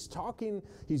is here. He's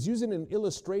using an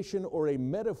illustration or a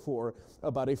metaphor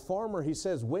about a farmer. He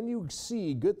says, when you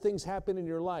see good things happen in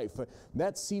your life,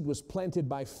 that seed was planted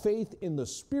by faith in the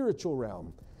spiritual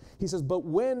realm. He says, but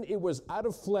when it was out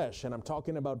of flesh, and I'm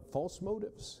talking about false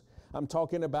motives, I'm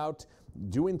talking about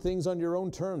doing things on your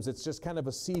own terms. It's just kind of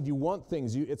a seed. You want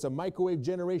things. It's a microwave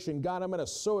generation. God, I'm going to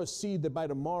sow a seed that by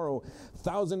tomorrow,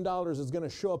 $1,000 is going to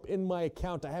show up in my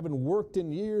account. I haven't worked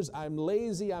in years. I'm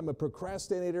lazy. I'm a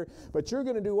procrastinator. But you're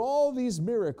going to do all these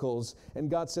miracles. And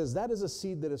God says that is a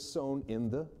seed that is sown in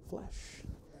the flesh.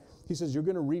 He says you're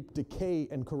going to reap decay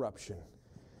and corruption.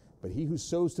 But he who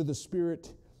sows to the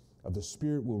Spirit, of the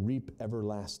Spirit will reap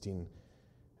everlasting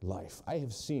life. I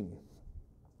have seen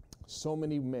so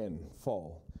many men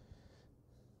fall,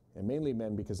 and mainly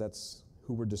men because that's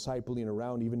who we're discipling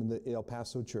around, even in the El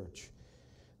Paso church,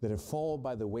 that have fallen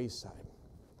by the wayside.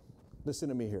 Listen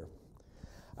to me here.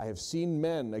 I have seen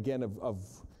men, again, of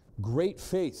great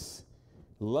faith,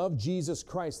 love Jesus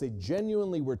Christ. They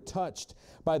genuinely were touched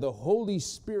by the Holy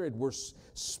Spirit, were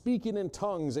speaking in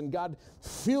tongues, and God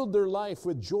filled their life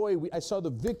with joy. I saw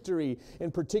the victory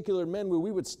in particular men where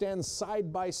we would stand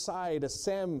side by side.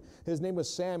 Sam, his name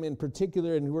was Sam in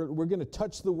particular, and we're going to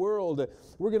touch the world.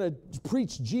 We're going to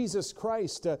preach Jesus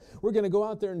Christ. We're going to go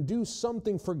out there and do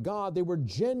something for God. They were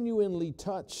genuinely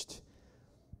touched.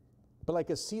 But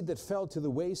like a seed that fell to the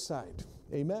wayside,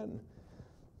 amen,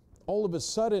 all of a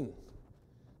sudden,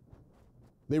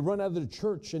 they run out of the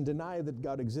church and deny that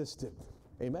God existed.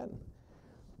 Amen.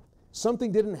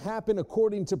 Something didn't happen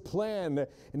according to plan,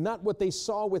 and not what they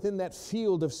saw within that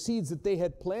field of seeds that they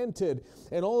had planted.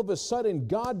 And all of a sudden,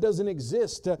 God doesn't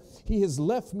exist. He has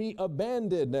left me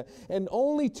abandoned, and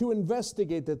only to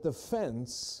investigate that the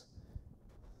fence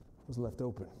was left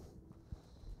open.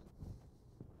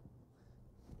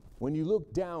 When you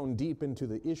look down deep into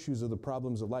the issues of the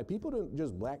problems of life, people don't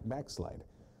just backslide.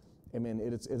 I mean,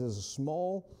 it is a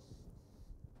small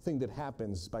thing that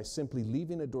happens by simply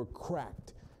leaving a door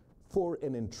cracked for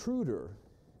an intruder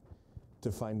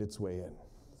to find its way in.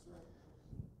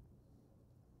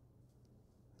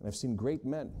 And I've seen great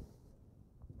men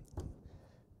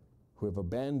who have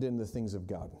abandoned the things of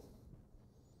God,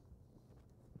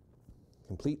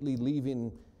 completely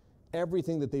leaving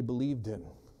everything that they believed in,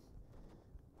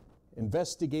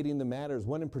 investigating the matters.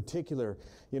 One in particular,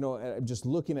 I'm just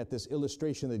looking at this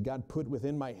illustration that God put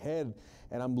within my head,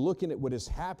 and I'm looking at what has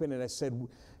happened, and I said,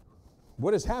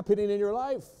 what is happening in your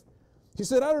life? He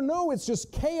said, I don't know. It's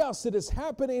just chaos that is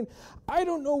happening. I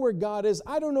don't know where God is.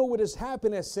 I don't know what has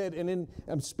happened. I said,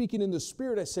 I'm speaking in the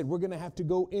Spirit. I said, we're going to have to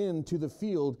go into the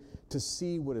field to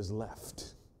see what is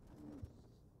left.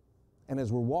 And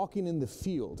as we're walking in the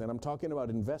field, and I'm talking about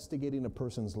investigating a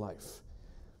person's life,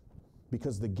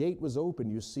 because the gate was open,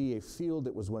 you see a field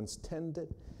that was once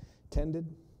tended. It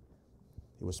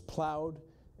was plowed.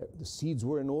 The seeds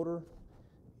were in order.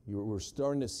 You were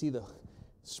starting to see the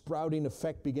sprouting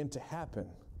effect begin to happen.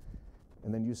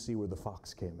 And then you see where the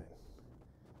fox came in,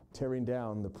 tearing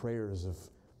down the prayers of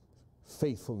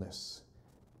faithfulness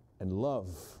and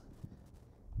love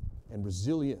and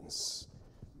resilience,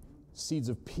 seeds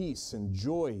of peace and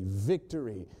joy,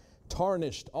 victory,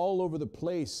 tarnished all over the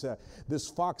place. This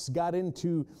fox got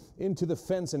into the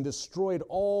fence and destroyed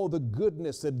all the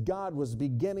goodness that God was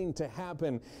beginning to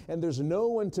happen. And there's no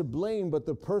one to blame but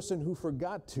the person who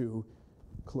forgot to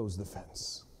close the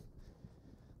fence.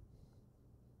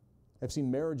 I've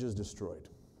seen marriages destroyed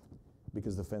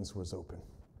because the fence was open.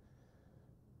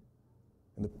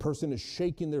 And the person is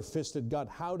shaking their fist at God.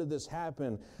 How did this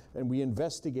happen? And we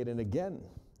investigate, and again,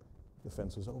 the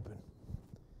fence was open.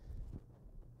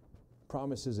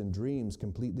 Promises and dreams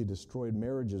completely destroyed,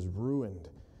 marriages ruined,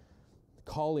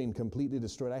 calling completely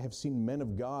destroyed. I have seen men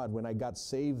of God, when I got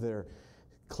saved, there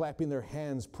clapping their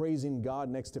hands, praising God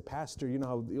next to pastor. You know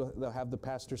how they'll have the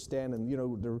pastor stand, and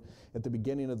they're at the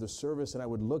beginning of the service, and I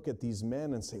would look at these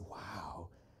men and say, wow,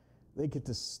 they get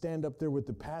to stand up there with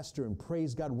the pastor and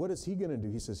praise God. What is he going to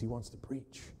do? He says he wants to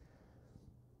preach.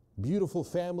 Beautiful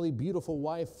family, beautiful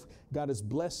wife. God is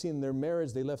blessing their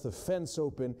marriage. They left the fence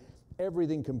open.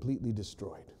 Everything completely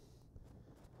destroyed.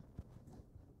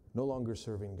 No longer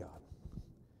serving God.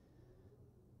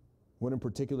 One in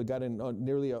particular got in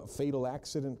nearly a fatal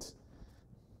accident.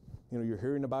 You're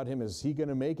hearing about him. Is he going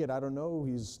to make it? I don't know.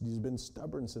 He's been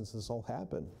stubborn since this all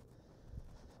happened.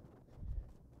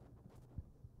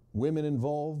 Women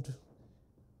involved,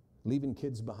 leaving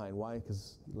kids behind. Why?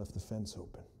 Because he left the fence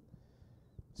open.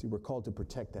 See, we're called to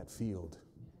protect that field.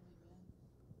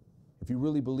 If you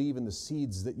really believe in the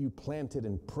seeds that you planted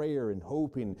in prayer and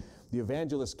hoping, The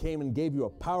evangelist came and gave you a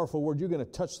powerful word. You're going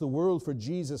to touch the world for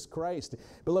Jesus Christ.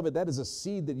 Beloved, that is a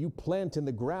seed that you plant in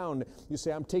the ground. You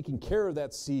say, I'm taking care of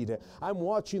that seed. I'm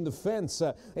watching the fence.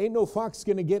 Ain't no fox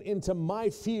going to get into my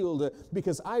field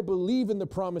because I believe in the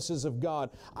promises of God.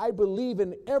 I believe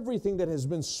in everything that has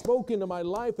been spoken to my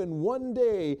life. And one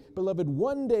day, beloved,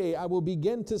 one day I will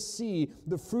begin to see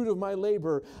the fruit of my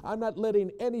labor. I'm not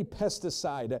letting any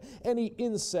pesticide, any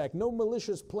insect, no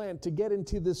malicious plant to get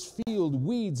into this field,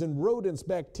 weeds and rodents,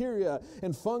 bacteria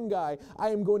and fungi. I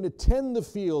am going to tend the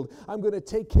field. I'm going to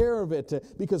take care of it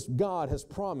because God has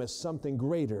promised something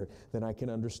greater than I can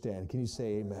understand. Can you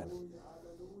say amen?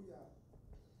 Hallelujah.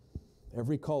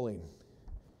 Every calling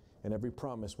and every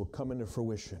promise will come into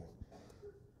fruition.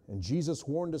 And Jesus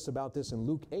warned us about this in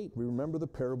Luke 8. We remember the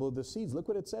parable of the seeds. Look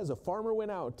what it says. A farmer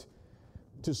went out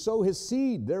to sow his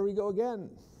seed. There we go again.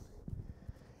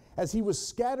 As he was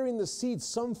scattering the seeds,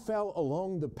 some fell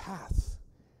along the path.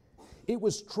 It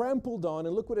was trampled on,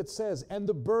 and look what it says, and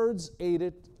the birds ate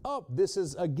it up. This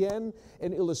is again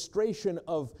an illustration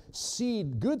of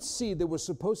seed, good seed that was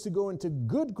supposed to go into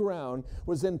good ground,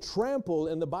 was then trampled,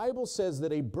 and the Bible says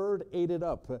that a bird ate it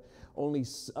up. Only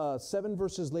 7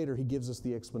 verses later, he gives us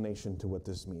the explanation to what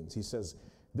this means. He says,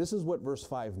 this is what verse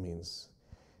 5 means.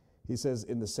 He says,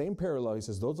 in the same parallel, he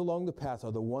says, those along the path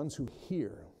are the ones who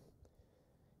hear.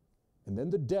 And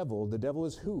then the devil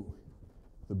is who?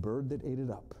 The bird that ate it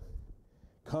up,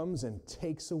 comes and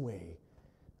takes away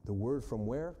the word from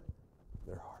where?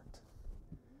 Their heart.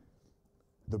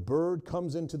 The bird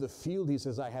comes into the field. He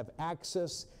says, I have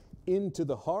access into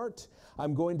the heart.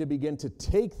 I'm going to begin to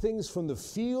take things from the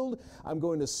field. I'm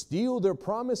going to steal their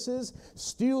promises,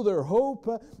 steal their hope,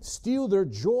 steal their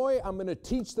joy. I'm going to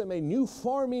teach them a new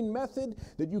farming method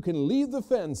that you can leave the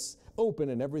fence open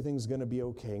and everything's going to be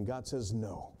okay. And God says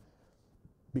no,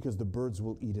 because the birds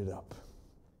will eat it up.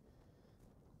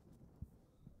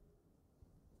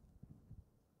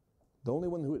 The only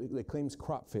one that claims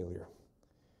crop failure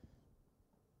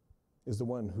is the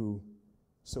one who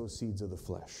sows seeds of the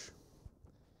flesh.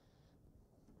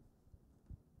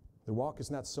 The walk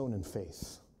is not sown in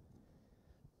faith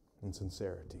and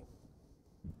sincerity.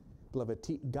 Beloved,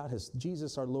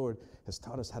 Jesus our Lord has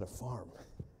taught us how to farm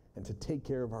and to take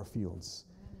care of our fields.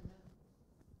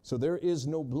 So there is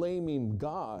no blaming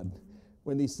God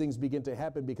when these things begin to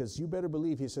happen, because you better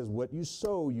believe, he says, what you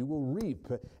sow, you will reap,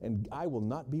 and I will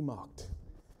not be mocked.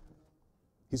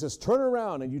 He says, turn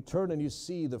around, and you turn and you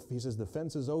see, he says, the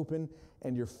fence is open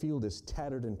and your field is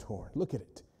tattered and torn. Look at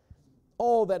it.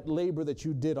 All that labor that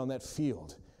you did on that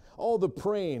field, all the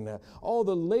praying, all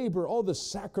the labor, all the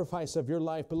sacrifice of your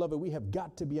life, beloved, we have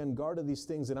got to be on guard of these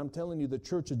things. And I'm telling you, the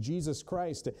Church of Jesus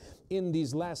Christ in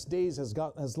these last days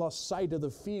has lost sight of the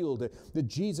field that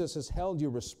Jesus has held you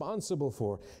responsible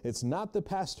for. It's not the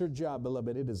pastor's job,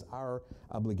 beloved. It is our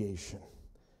obligation.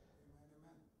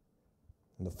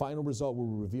 And the final result will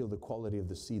reveal the quality of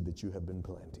the seed that you have been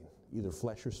planting, either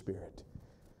flesh or spirit.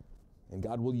 And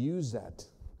God will use that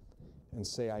and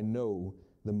say, I know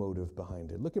the motive behind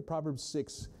it. Look at Proverbs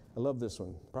 6. I love this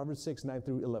one. Proverbs 6, 9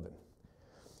 through 11.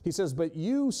 He says, but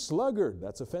you sluggard,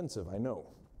 that's offensive, I know.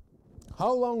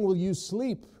 How long will you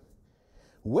sleep?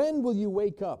 When will you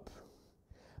wake up?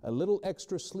 A little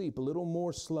extra sleep, a little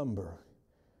more slumber,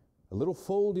 a little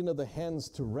folding of the hands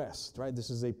to rest, right? This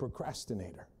is a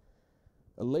procrastinator,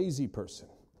 a lazy person.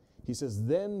 He says,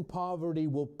 then poverty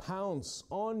will pounce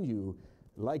on you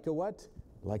like a what?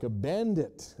 Like a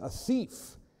bandit, a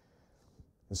thief.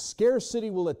 And scarcity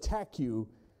will attack you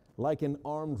like an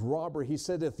armed robber. He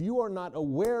said, if you are not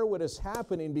aware what is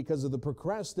happening because of the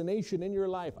procrastination in your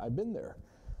life, I've been there.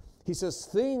 He says,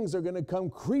 things are going to come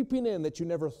creeping in that you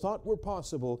never thought were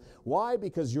possible. Why?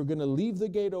 Because you're going to leave the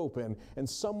gate open and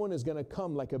someone is going to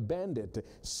come like a bandit.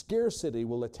 Scarcity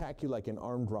will attack you like an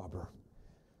armed robber.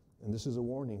 And this is a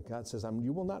warning. God says,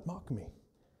 you will not mock me.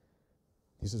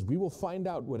 He says, we will find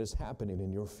out what is happening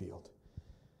in your field.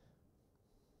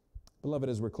 Beloved,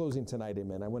 as we're closing tonight,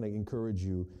 amen, I want to encourage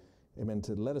you, amen,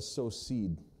 to let us sow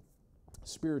seed,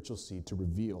 spiritual seed, to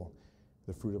reveal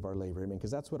the fruit of our labor, amen,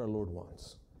 because that's what our Lord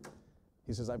wants.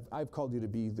 He says, I've called you to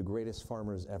be the greatest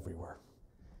farmers everywhere.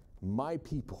 My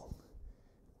people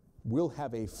will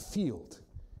have a field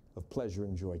of pleasure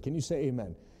and joy. Can you say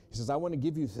amen? He says, I want to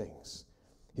give you things.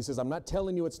 He says, I'm not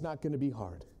telling you it's not going to be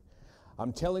hard.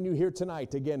 I'm telling you here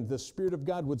tonight, again, the Spirit of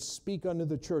God would speak unto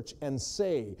the church and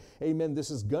say, amen,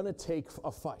 this is going to take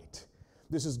a fight.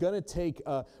 This is going to take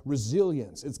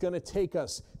resilience. It's going to take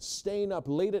us staying up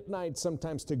late at night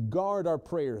sometimes to guard our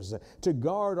prayers, to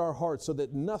guard our hearts so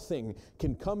that nothing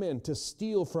can come in to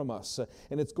steal from us.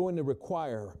 And it's going to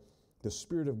require the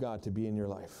Spirit of God to be in your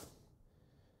life.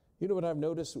 You know what I've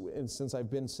noticed since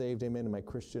I've been saved, amen, in my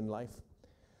Christian life?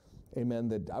 Amen,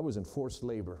 that I was in forced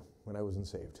labor when I wasn't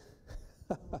saved.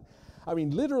 I mean,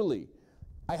 literally,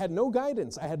 I had no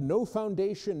guidance. I had no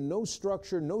foundation, no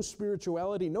structure, no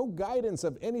spirituality, no guidance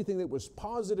of anything that was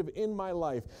positive in my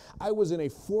life. I was in a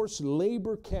forced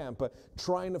labor camp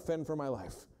trying to fend for my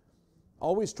life.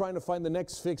 Always trying to find the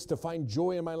next fix, to find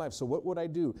joy in my life. So what would I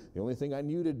do? The only thing I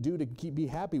knew to do to be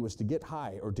happy was to get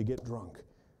high or to get drunk.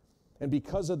 And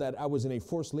because of that, I was in a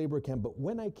forced labor camp. But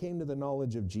when I came to the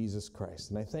knowledge of Jesus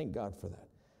Christ, and I thank God for that,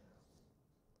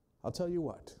 I'll tell you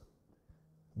what,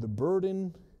 the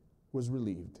burden was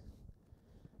relieved.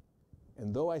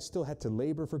 And though I still had to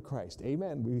labor for Christ,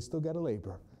 amen, we still got to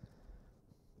labor,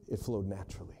 it flowed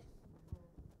naturally.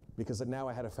 Because now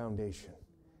I had a foundation.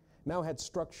 Now I had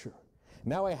structure.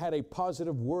 Now I had a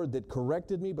positive word that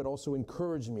corrected me, but also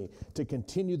encouraged me to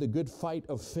continue the good fight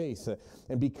of faith.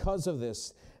 And because of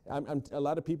this, a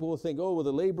lot of people will think, oh, well,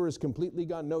 the labor is completely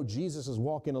gone. No, Jesus is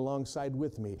walking alongside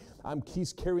with me.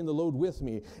 He's carrying the load with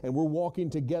me, and we're walking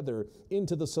together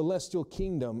into the celestial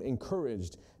kingdom,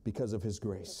 encouraged because of His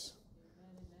grace.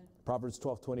 Amen. Proverbs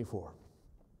 12:24.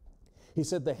 He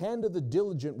said, the hand of the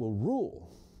diligent will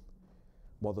rule,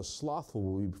 while the slothful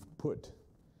will be put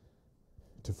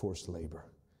to forced labor.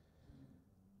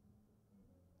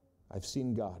 I've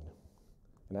seen God,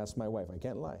 and asked my wife, I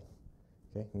can't lie.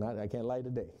 Okay, I can't lie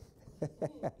today.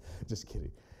 Just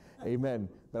kidding. Amen.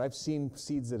 But I've seen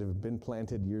seeds that have been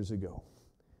planted years ago,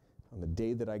 on the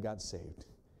day that I got saved.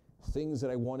 Things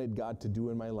that I wanted God to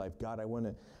do in my life. God,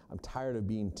 I'm tired of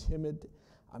being timid.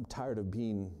 I'm tired of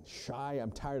being shy.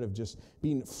 I'm tired of just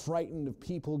being frightened of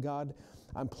people, God.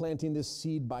 I'm planting this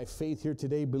seed by faith here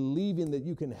today, believing that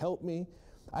you can help me.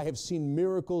 I have seen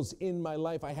miracles in my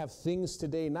life. I have things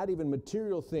today, not even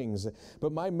material things,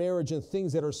 but my marriage and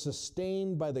things that are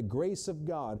sustained by the grace of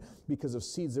God because of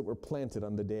seeds that were planted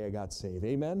on the day I got saved.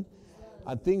 Amen?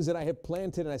 On things that I have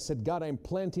planted, and I said, God, I'm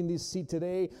planting this seed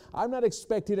today. I'm not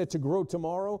expecting it to grow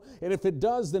tomorrow, and if it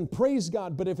does, then praise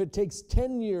God. But if it takes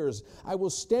 10 years, I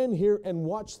will stand here and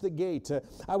watch the gate.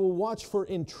 I will watch for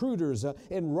intruders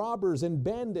and robbers and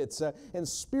bandits and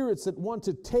spirits that want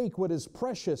to take what is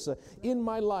precious in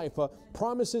my life,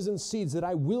 promises and seeds that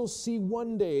I will see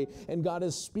one day. And God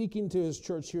is speaking to His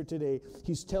church here today.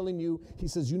 He's telling you, He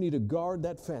says, you need to guard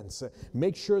that fence.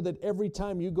 Make sure that every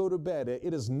time you go to bed,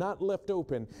 it is not left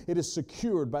open. It is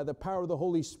secured by the power of the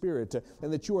Holy Spirit,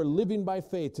 and that you are living by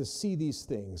faith to see these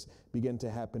things begin to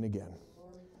happen again.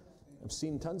 I've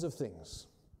seen tons of things.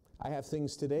 I have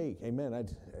things today. Amen.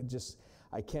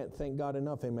 I can't thank God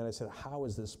enough. Amen. I said, how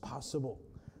is this possible?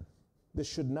 This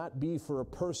should not be for a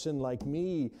person like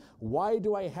me. Why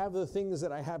do I have the things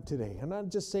that I have today? I'm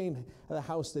not just saying the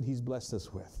house that He's blessed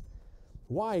us with.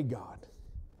 Why, God?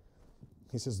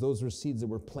 He says those were seeds that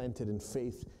were planted in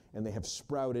faith, and they have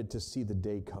sprouted to see the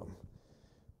day come.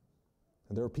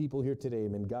 And there are people here today,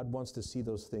 and God wants to see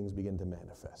those things begin to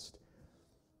manifest.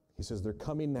 He says, they're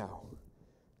coming now.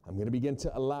 I'm going to begin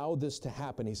to allow this to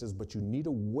happen. He says, but you need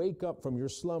to wake up from your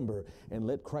slumber and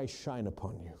let Christ shine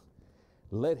upon you.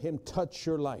 Let Him touch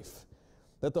your life.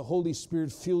 Let the Holy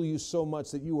Spirit fill you so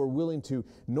much that you are willing to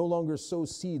no longer sow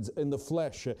seeds in the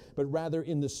flesh, but rather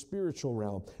in the spiritual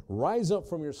realm. Rise up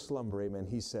from your slumber, amen,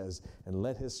 He says, and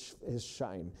let His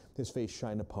face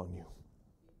shine upon you.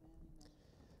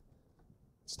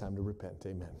 It's time to repent,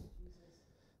 amen.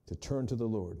 To turn to the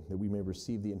Lord, that we may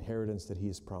receive the inheritance that He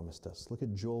has promised us. Look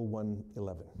at Joel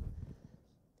 1:11.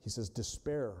 He says,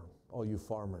 despair, all you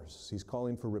farmers. He's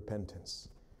calling for repentance.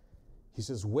 He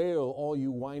says, wail, all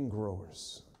you wine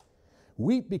growers.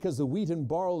 Weep because the wheat and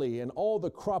barley and all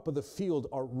the crop of the field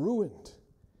are ruined.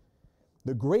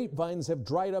 The grapevines have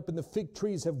dried up and the fig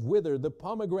trees have withered. The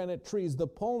pomegranate trees, the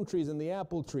palm trees and the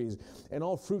apple trees and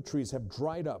all fruit trees have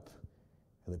dried up.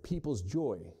 And the people's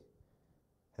joy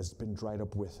has been dried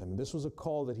up with them. This was a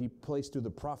call that He placed through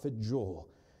the prophet Joel,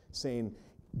 saying,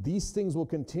 these things will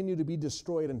continue to be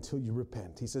destroyed until you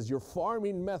repent. He says, your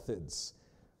farming methods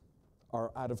are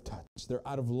out of touch. They're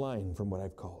out of line from what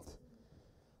I've called.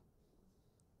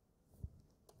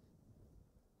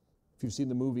 If you've seen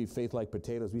the movie Faith Like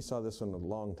Potatoes, we saw this one a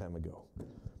long time ago.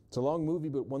 It's a long movie,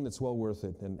 but one that's well worth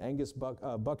it. And Angus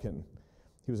Buchan,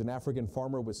 he was an African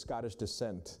farmer with Scottish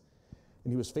descent.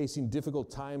 And he was facing difficult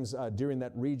times during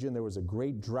that region. There was a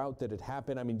great drought that had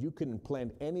happened. I mean, you couldn't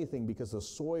plant anything because the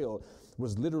soil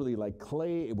was literally like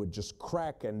clay. It would just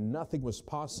crack and nothing was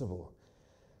possible.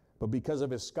 But because of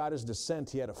his Scottish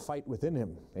descent, he had a fight within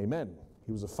him. Amen.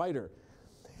 He was a fighter.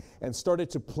 and started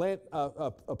to plant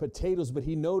potatoes, but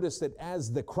he noticed that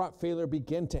as the crop failure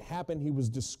began to happen, he was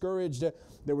discouraged.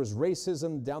 There was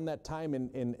racism down that time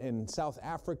in South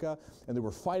Africa, and they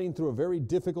were fighting through a very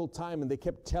difficult time, and they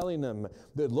kept telling them,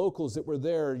 the locals that were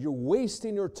there, you're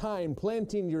wasting your time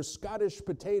planting your Scottish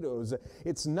potatoes.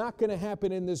 It's not going to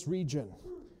happen in this region.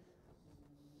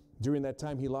 During that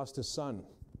time, he lost his son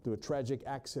to a tragic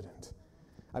accident.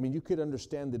 I mean, you could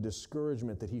understand the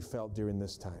discouragement that he felt during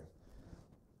this time.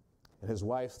 And his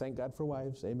wife, thank God for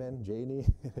wives, amen, Janie,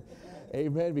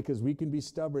 amen, because we can be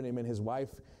stubborn, amen. His wife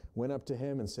went up to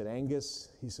him and said, Angus,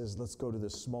 he says, let's go to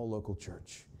this small local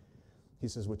church. He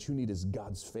says, what you need is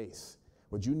God's faith.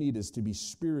 What you need is to be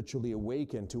spiritually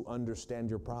awakened to understand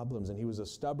your problems. And he was a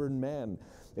stubborn man,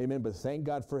 amen. But thank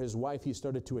God for his wife. He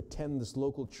started to attend this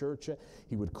local church.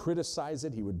 He would criticize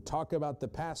it. He would talk about the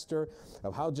pastor,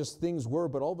 of how just things were.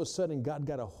 But all of a sudden, God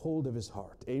got a hold of his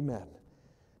heart, amen,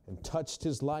 and touched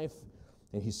his life.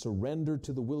 And he surrendered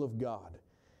to the will of God.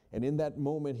 And in that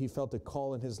moment, he felt a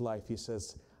call in his life. He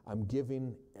says, I'm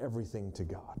giving everything to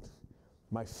God.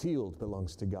 My field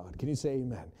belongs to God. Can you say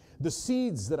amen? The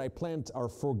seeds that I plant are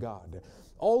for God.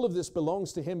 All of this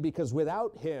belongs to him, because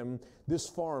without him, this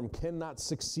farm cannot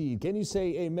succeed. Can you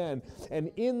say amen?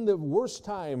 And in the worst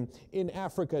time in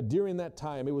Africa during that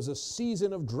time, it was a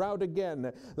season of drought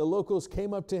again. The locals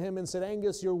came up to him and said,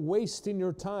 Angus, you're wasting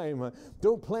your time.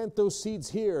 Don't plant those seeds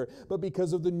here. But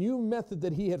because of the new method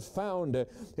that he had found,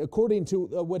 according to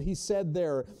what he said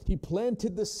there, he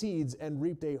planted the seeds and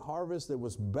reaped a harvest that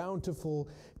was bountiful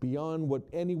beyond what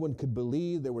anyone could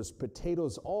believe. There was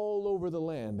potatoes all over the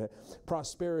land.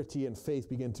 Prosperity and faith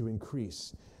began to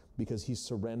increase because he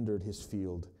surrendered his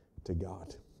field to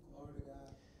God. Glory to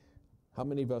God. How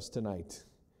many of us tonight,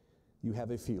 you have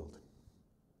a field?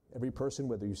 Every person,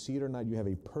 whether you see it or not, you have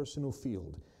a personal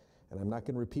field. And I'm not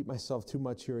going to repeat myself too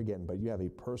much here again, but you have a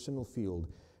personal field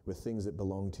with things that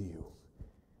belong to you,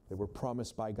 that were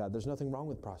promised by God. There's nothing wrong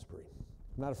with prospering.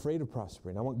 I'm not afraid of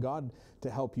prospering. I want God to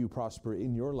help you prosper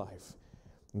in your life.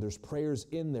 And there's prayers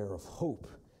in there of hope,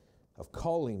 of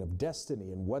calling, of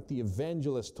destiny, and what the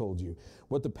evangelist told you,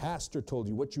 what the pastor told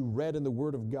you, what you read in the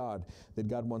Word of God, that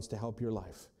God wants to help your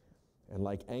life. And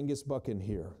like Angus Buchan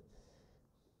here,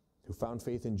 who found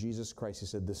faith in Jesus Christ, he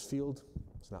said, this field,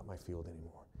 it's not my field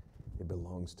anymore. It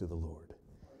belongs to the Lord.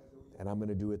 And I'm going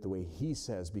to do it the way he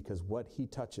says, because what he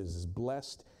touches is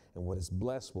blessed, and what is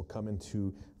blessed will come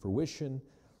into fruition,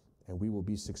 and we will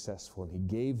be successful. And he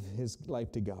gave his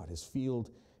life to God, his field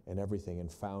and everything,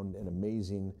 and found an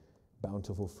amazing,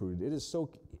 bountiful fruit. It is so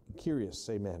curious,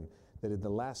 amen, that in the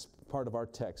last part of our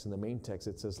text, in the main text,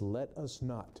 it says, let us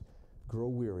not grow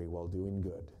weary while doing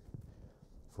good.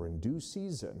 For in due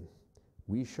season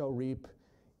we shall reap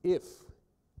if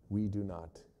we do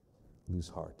not lose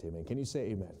heart. Amen. Can you say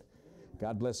amen?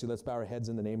 God bless you. Let's bow our heads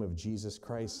in the name of Jesus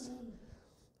Christ.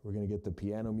 We're going to get the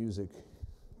piano music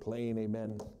playing.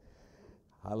 Amen.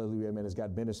 Hallelujah. Amen. As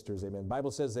God ministers. Amen. The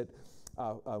Bible says that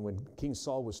when King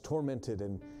Saul was tormented,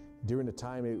 and during the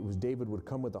time it was David would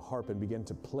come with a harp and begin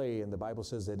to play, and the Bible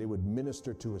says that it would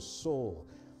minister to his soul.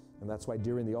 And that's why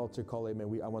during the altar call,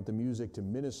 amen, I want the music to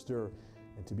minister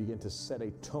and to begin to set a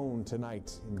tone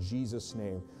tonight in Jesus'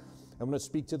 name. I'm going to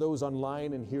speak to those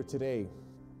online and here today.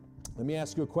 Let me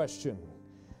ask you a question.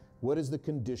 What is the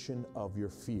condition of your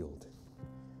field?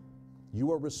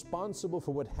 You are responsible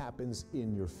for what happens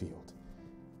in your field.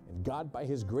 And God, by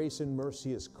his grace and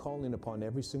mercy, is calling upon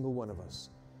every single one of us,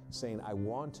 saying, I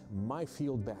want my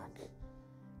field back,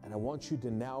 and I want you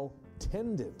to now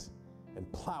tend it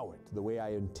and plow it the way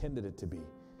I intended it to be,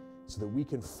 so that we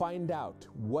can find out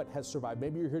what has survived.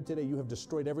 Maybe you're here today, you have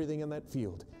destroyed everything in that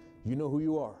field. You know who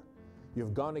you are. You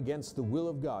have gone against the will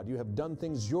of God. You have done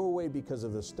things your way because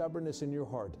of the stubbornness in your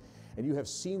heart. And you have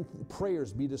seen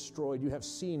prayers be destroyed. You have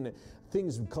seen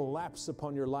things collapse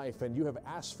upon your life, and you have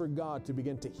asked for God to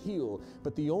begin to heal.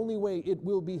 But the only way it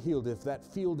will be healed if that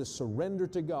field is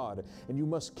surrendered to God, and you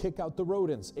must kick out the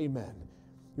rodents. Amen.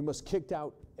 You must kick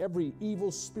out every evil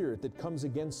spirit that comes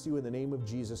against you in the name of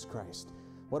Jesus Christ.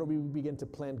 Why don't we begin to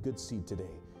plant good seed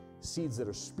today? Seeds that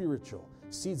are spiritual,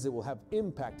 seeds that will have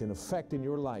impact and effect in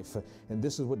your life. And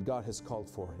this is what God has called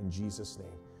for in Jesus' name.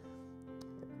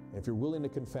 And if you're willing to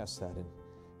confess that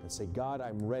and say, God,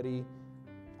 I'm ready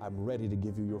to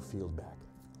give you your field back,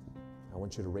 I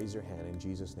want you to raise your hand in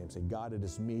Jesus' name. Say, God, it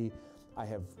is me. I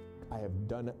have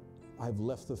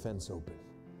left the fence open.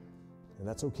 And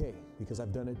that's okay, because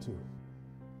I've done it too.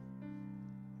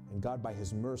 And God, by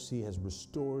his mercy, has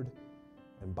restored,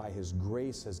 and by his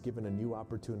grace has given a new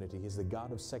opportunity. He's the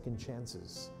God of second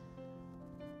chances.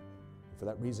 And for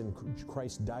that reason,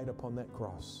 Christ died upon that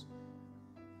cross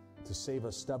to save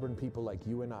us stubborn people like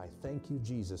you and I. Thank you,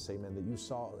 Jesus, amen, that you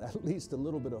saw at least a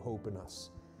little bit of hope in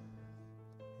us.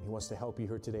 He wants to help you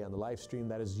here today on the live stream.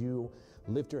 That is you.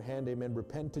 Lift your hand, amen.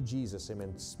 Repent to Jesus,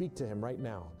 amen. Speak to him right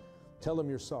now. Tell him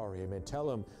you're sorry, amen. Tell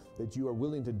him that you are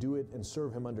willing to do it and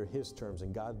serve him under his terms,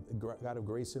 and God of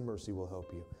grace and mercy will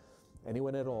help you.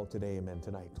 Anyone at all today, amen,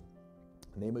 tonight.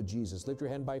 In the name of Jesus, lift your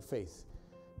hand by faith.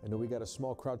 I know we got a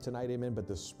small crowd tonight, amen, but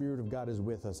the Spirit of God is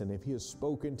with us, and if he has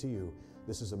spoken to you,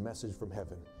 this is a message from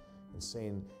heaven and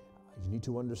saying you need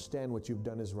to understand what you've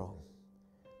done is wrong.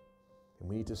 And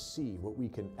we need to see what we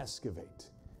can excavate.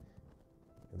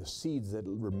 And the seeds that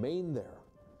remain there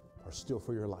are still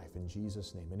for your life. In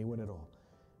Jesus' name, anyone at all.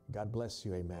 God bless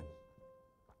you, amen.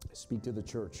 I speak to the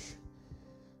church.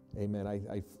 Amen.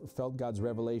 I felt God's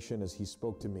revelation as he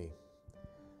spoke to me.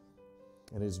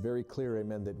 And it is very clear,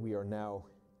 amen, that we are now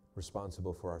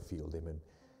responsible for our field, amen.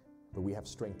 But we have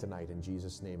strength tonight in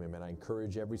Jesus' name, amen. I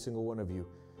encourage every single one of you,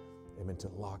 amen, to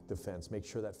lock the fence. Make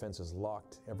sure that fence is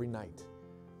locked every night,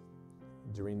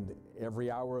 during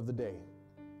every hour of the day.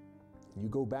 You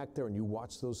go back there and you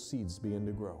watch those seeds begin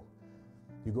to grow.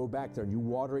 You go back there and you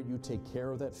water it, you take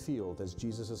care of that field as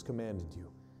Jesus has commanded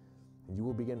you. And you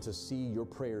will begin to see your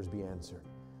prayers be answered.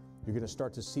 You're going to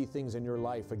start to see things in your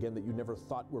life again that you never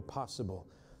thought were possible.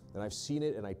 And I've seen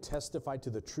it, and I testify to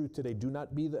the truth today. Do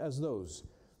not be as those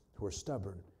who are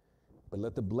stubborn, but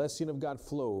let the blessing of God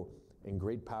flow in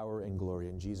great power and glory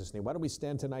in Jesus' name. Why don't we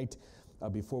stand tonight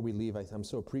before we leave? I'm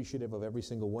so appreciative of every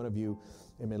single one of you.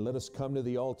 Amen. Let us come to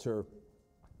the altar.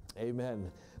 Amen.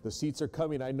 The seats are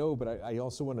coming, I know, but I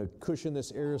also want to cushion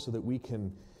this area so that we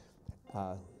can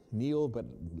kneel, but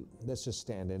let's just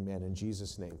stand, amen, in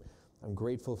Jesus' name. I'm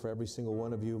grateful for every single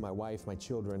one of you, my wife, my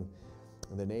children.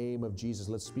 In the name of Jesus,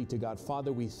 let's speak to God.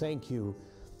 Father, we thank you,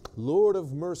 Lord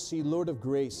of mercy, Lord of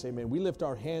grace, amen. We lift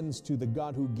our hands to the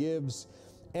God who gives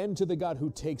and to the God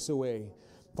who takes away.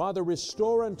 Father,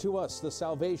 restore unto us the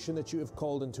salvation that you have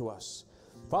called unto us.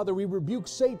 Father, we rebuke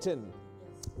Satan.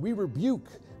 We rebuke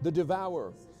the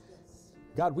devourer.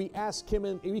 God, we ask him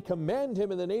and we command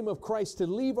him in the name of Christ to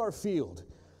leave our field,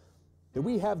 that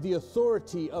we have the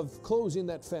authority of closing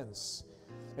that fence.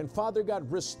 And Father God,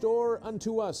 restore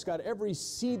unto us, God, every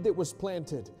seed that was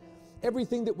planted,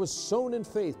 everything that was sown in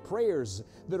faith, prayers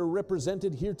that are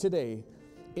represented here today,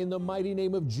 in the mighty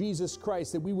name of Jesus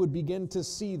Christ, that we would begin to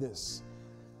see this.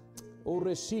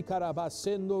 We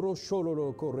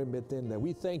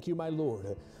thank you, my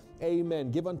Lord.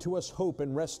 Amen. Give unto us hope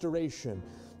and restoration.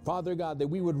 Father God, that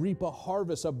we would reap a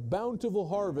harvest, a bountiful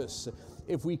harvest,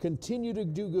 if we continue to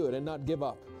do good and not give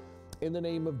up. In the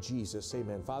name of Jesus,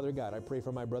 amen. Father God, I pray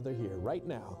for my brother here right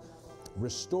now.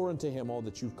 Restore unto him all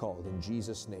that you've called in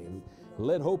Jesus' name.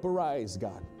 Let hope arise,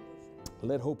 God.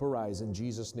 Let hope arise in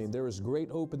Jesus' name. There is great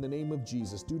hope in the name of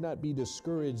Jesus. Do not be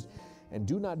discouraged and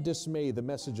do not dismay the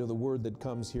message of the word that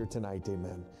comes here tonight,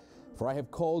 amen. For I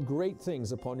have called great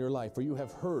things upon your life, for you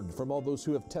have heard from all those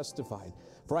who have testified.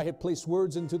 For I have placed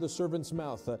words into the servant's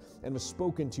mouth and have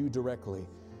spoken to you directly.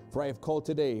 For I have called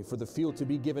today for the field to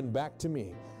be given back to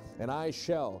me, and I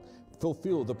shall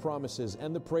fulfill the promises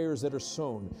and the prayers that are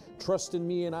sown. Trust in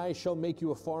me, and I shall make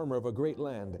you a farmer of a great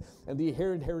land, and the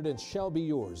inheritance shall be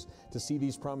yours. To see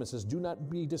these promises, do not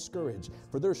be discouraged,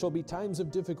 for there shall be times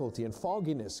of difficulty and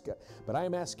fogginess. But I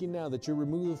am asking now that you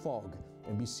remove the fog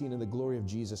and be seen in the glory of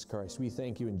Jesus Christ. We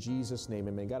thank you in Jesus' name,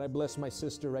 amen. God, I bless my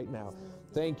sister right now.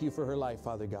 Thank you for her life,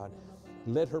 Father God.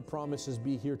 Let her promises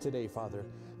be here today, Father.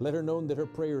 Let her know that her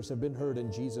prayers have been heard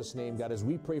in Jesus' name, God. As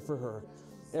we pray for her,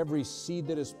 every seed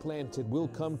that is planted will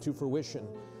come to fruition.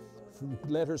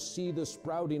 Let her see the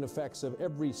sprouting effects of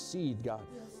every seed, God.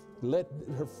 Let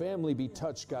her family be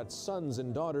touched, God, sons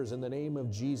and daughters, in the name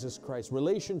of Jesus Christ.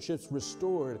 Relationships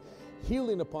restored,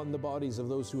 healing upon the bodies of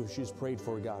those who she's prayed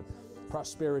for, God.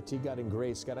 Prosperity, God, and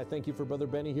grace. God, I thank you for Brother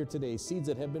Benny here today. Seeds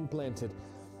that have been planted.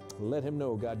 Let him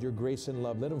know, God, your grace and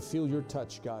love. Let him feel your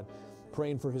touch, God.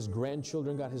 Praying for his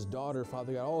grandchildren, God, his daughter,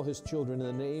 Father God, all his children, in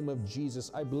the name of Jesus.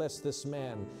 I bless this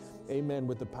man, amen,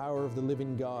 with the power of the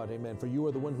living God, amen. For you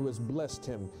are the one who has blessed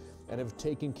him and have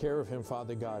taken care of him,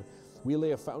 Father God. We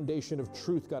lay a foundation of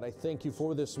truth, God. I thank you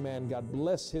for this man, God.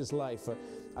 Bless his life.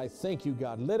 I thank you,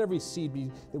 God. Let every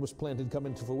seed that was planted come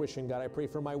into fruition, God. I pray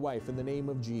for my wife in the name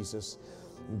of Jesus.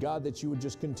 God, that you would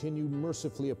just continue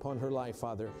mercifully upon her life,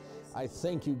 Father. I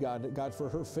thank you, God, for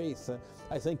her faith.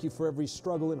 I thank you for every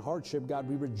struggle and hardship, God.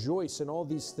 We rejoice in all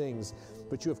these things,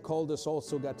 but you have called us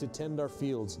also, God, to tend our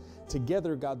fields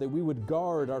together, God, that we would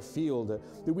guard our field,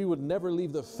 that we would never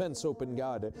leave the fence open,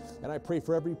 God. And I pray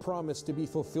for every promise to be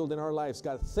fulfilled in our lives,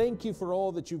 God. Thank you for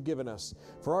all that you've given us,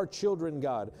 for our children,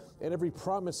 God, and every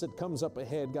promise that comes up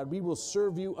ahead, God. We will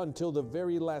serve you until the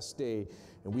very last day.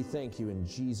 And we thank you in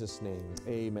Jesus' name.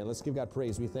 Amen. Let's give God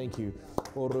praise. We thank you.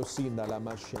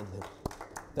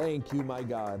 Thank you, my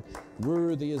God.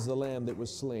 Worthy is the Lamb that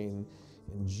was slain.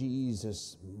 In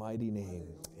Jesus' mighty name.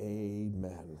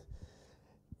 Amen.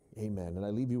 Amen. And I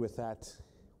leave you with that.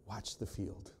 Watch the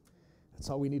field.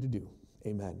 That's all we need to do.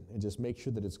 Amen. And just make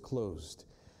sure that it's closed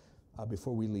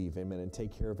before we leave. Amen. And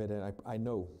take care of it. And I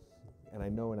know,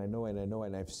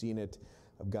 and I've seen it,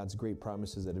 of God's great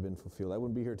promises that have been fulfilled. I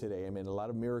wouldn't be here today. I mean, a lot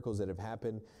of miracles that have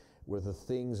happened were the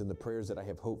things and the prayers that I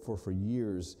have hoped for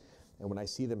years. And when I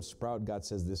see them sprout, God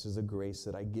says, this is a grace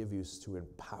that I give you to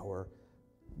empower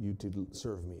you to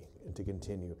serve me and to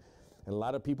continue. And a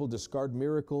lot of people discard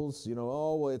miracles,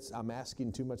 I'm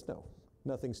asking too much. No,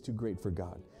 nothing's too great for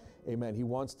God. Amen. He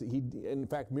wants to, in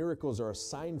fact, miracles are a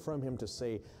sign from him to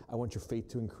say, I want your faith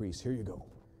to increase. Here you go.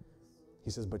 He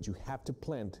says, but you have to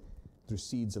plant through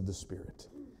seeds of the Spirit.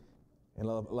 And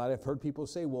a lot I've heard people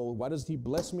say, well, why does he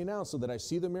bless me now so that I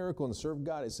see the miracle and serve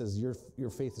God? It says your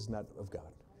faith is not of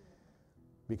God,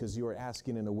 because you are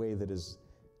asking in a way that is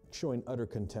showing utter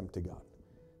contempt to God.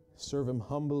 Serve him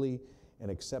humbly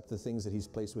and accept the things that he's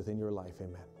placed within your life.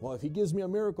 Amen. Well, if he gives me a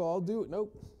miracle, I'll do it.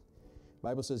 Nope. The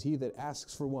Bible says he that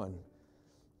asks for one,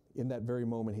 in that very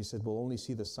moment, he said, will only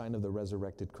see the sign of the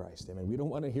resurrected Christ. Amen. We don't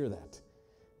want to hear that.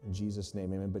 In Jesus'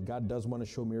 name, amen. But God does want to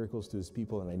show miracles to his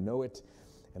people, and I know it,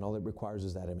 and all it requires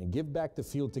is that. Amen. Give back the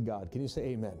field to God. Can you say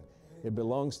amen? It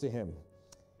belongs to him,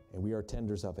 and we are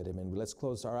tenders of it. Amen. Let's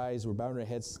close our eyes. We're bowing our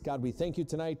heads. God, we thank you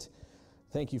tonight.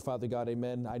 Thank you, Father God.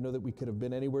 Amen. I know that we could have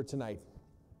been anywhere tonight.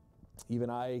 Even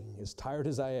I, as tired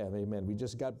as I am. Amen. We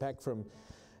just got back from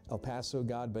El Paso,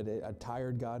 God, but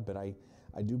tired, God, but I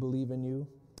do believe in you,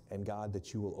 and God,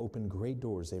 that you will open great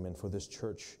doors, amen, for this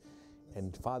church.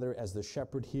 And Father, as the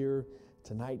shepherd here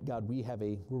tonight, God,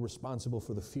 we're responsible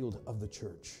for the field of the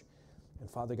church. And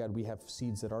Father God, we have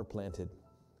seeds that are planted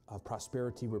of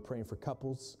prosperity. We're praying for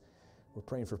couples. We're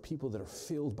praying for people that are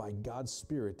filled by God's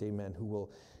Spirit, amen, who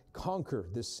will conquer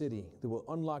this city, that will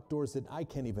unlock doors that I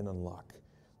can't even unlock.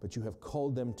 But you have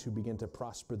called them to begin to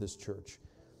prosper this church.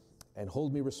 And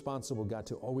hold me responsible, God,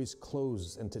 to always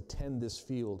close and to tend this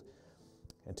field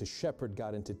and to shepherd,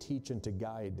 God, and to teach and to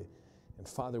guide. And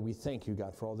Father, we thank you,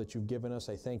 God, for all that you've given us.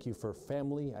 I thank you for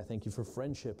family. I thank you for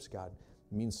friendships, God.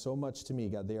 It means so much to me,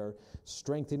 God. They are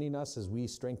strengthening us as we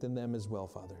strengthen them as well,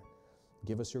 Father.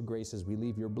 Give us your grace as we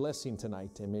leave your blessing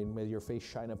tonight, and may your face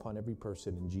shine upon every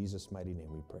person. In Jesus' mighty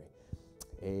name we pray.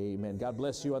 Amen. God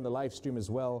bless you on the live stream as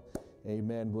well.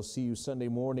 Amen. We'll see you Sunday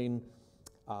morning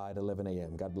at 11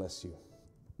 a.m. God bless you.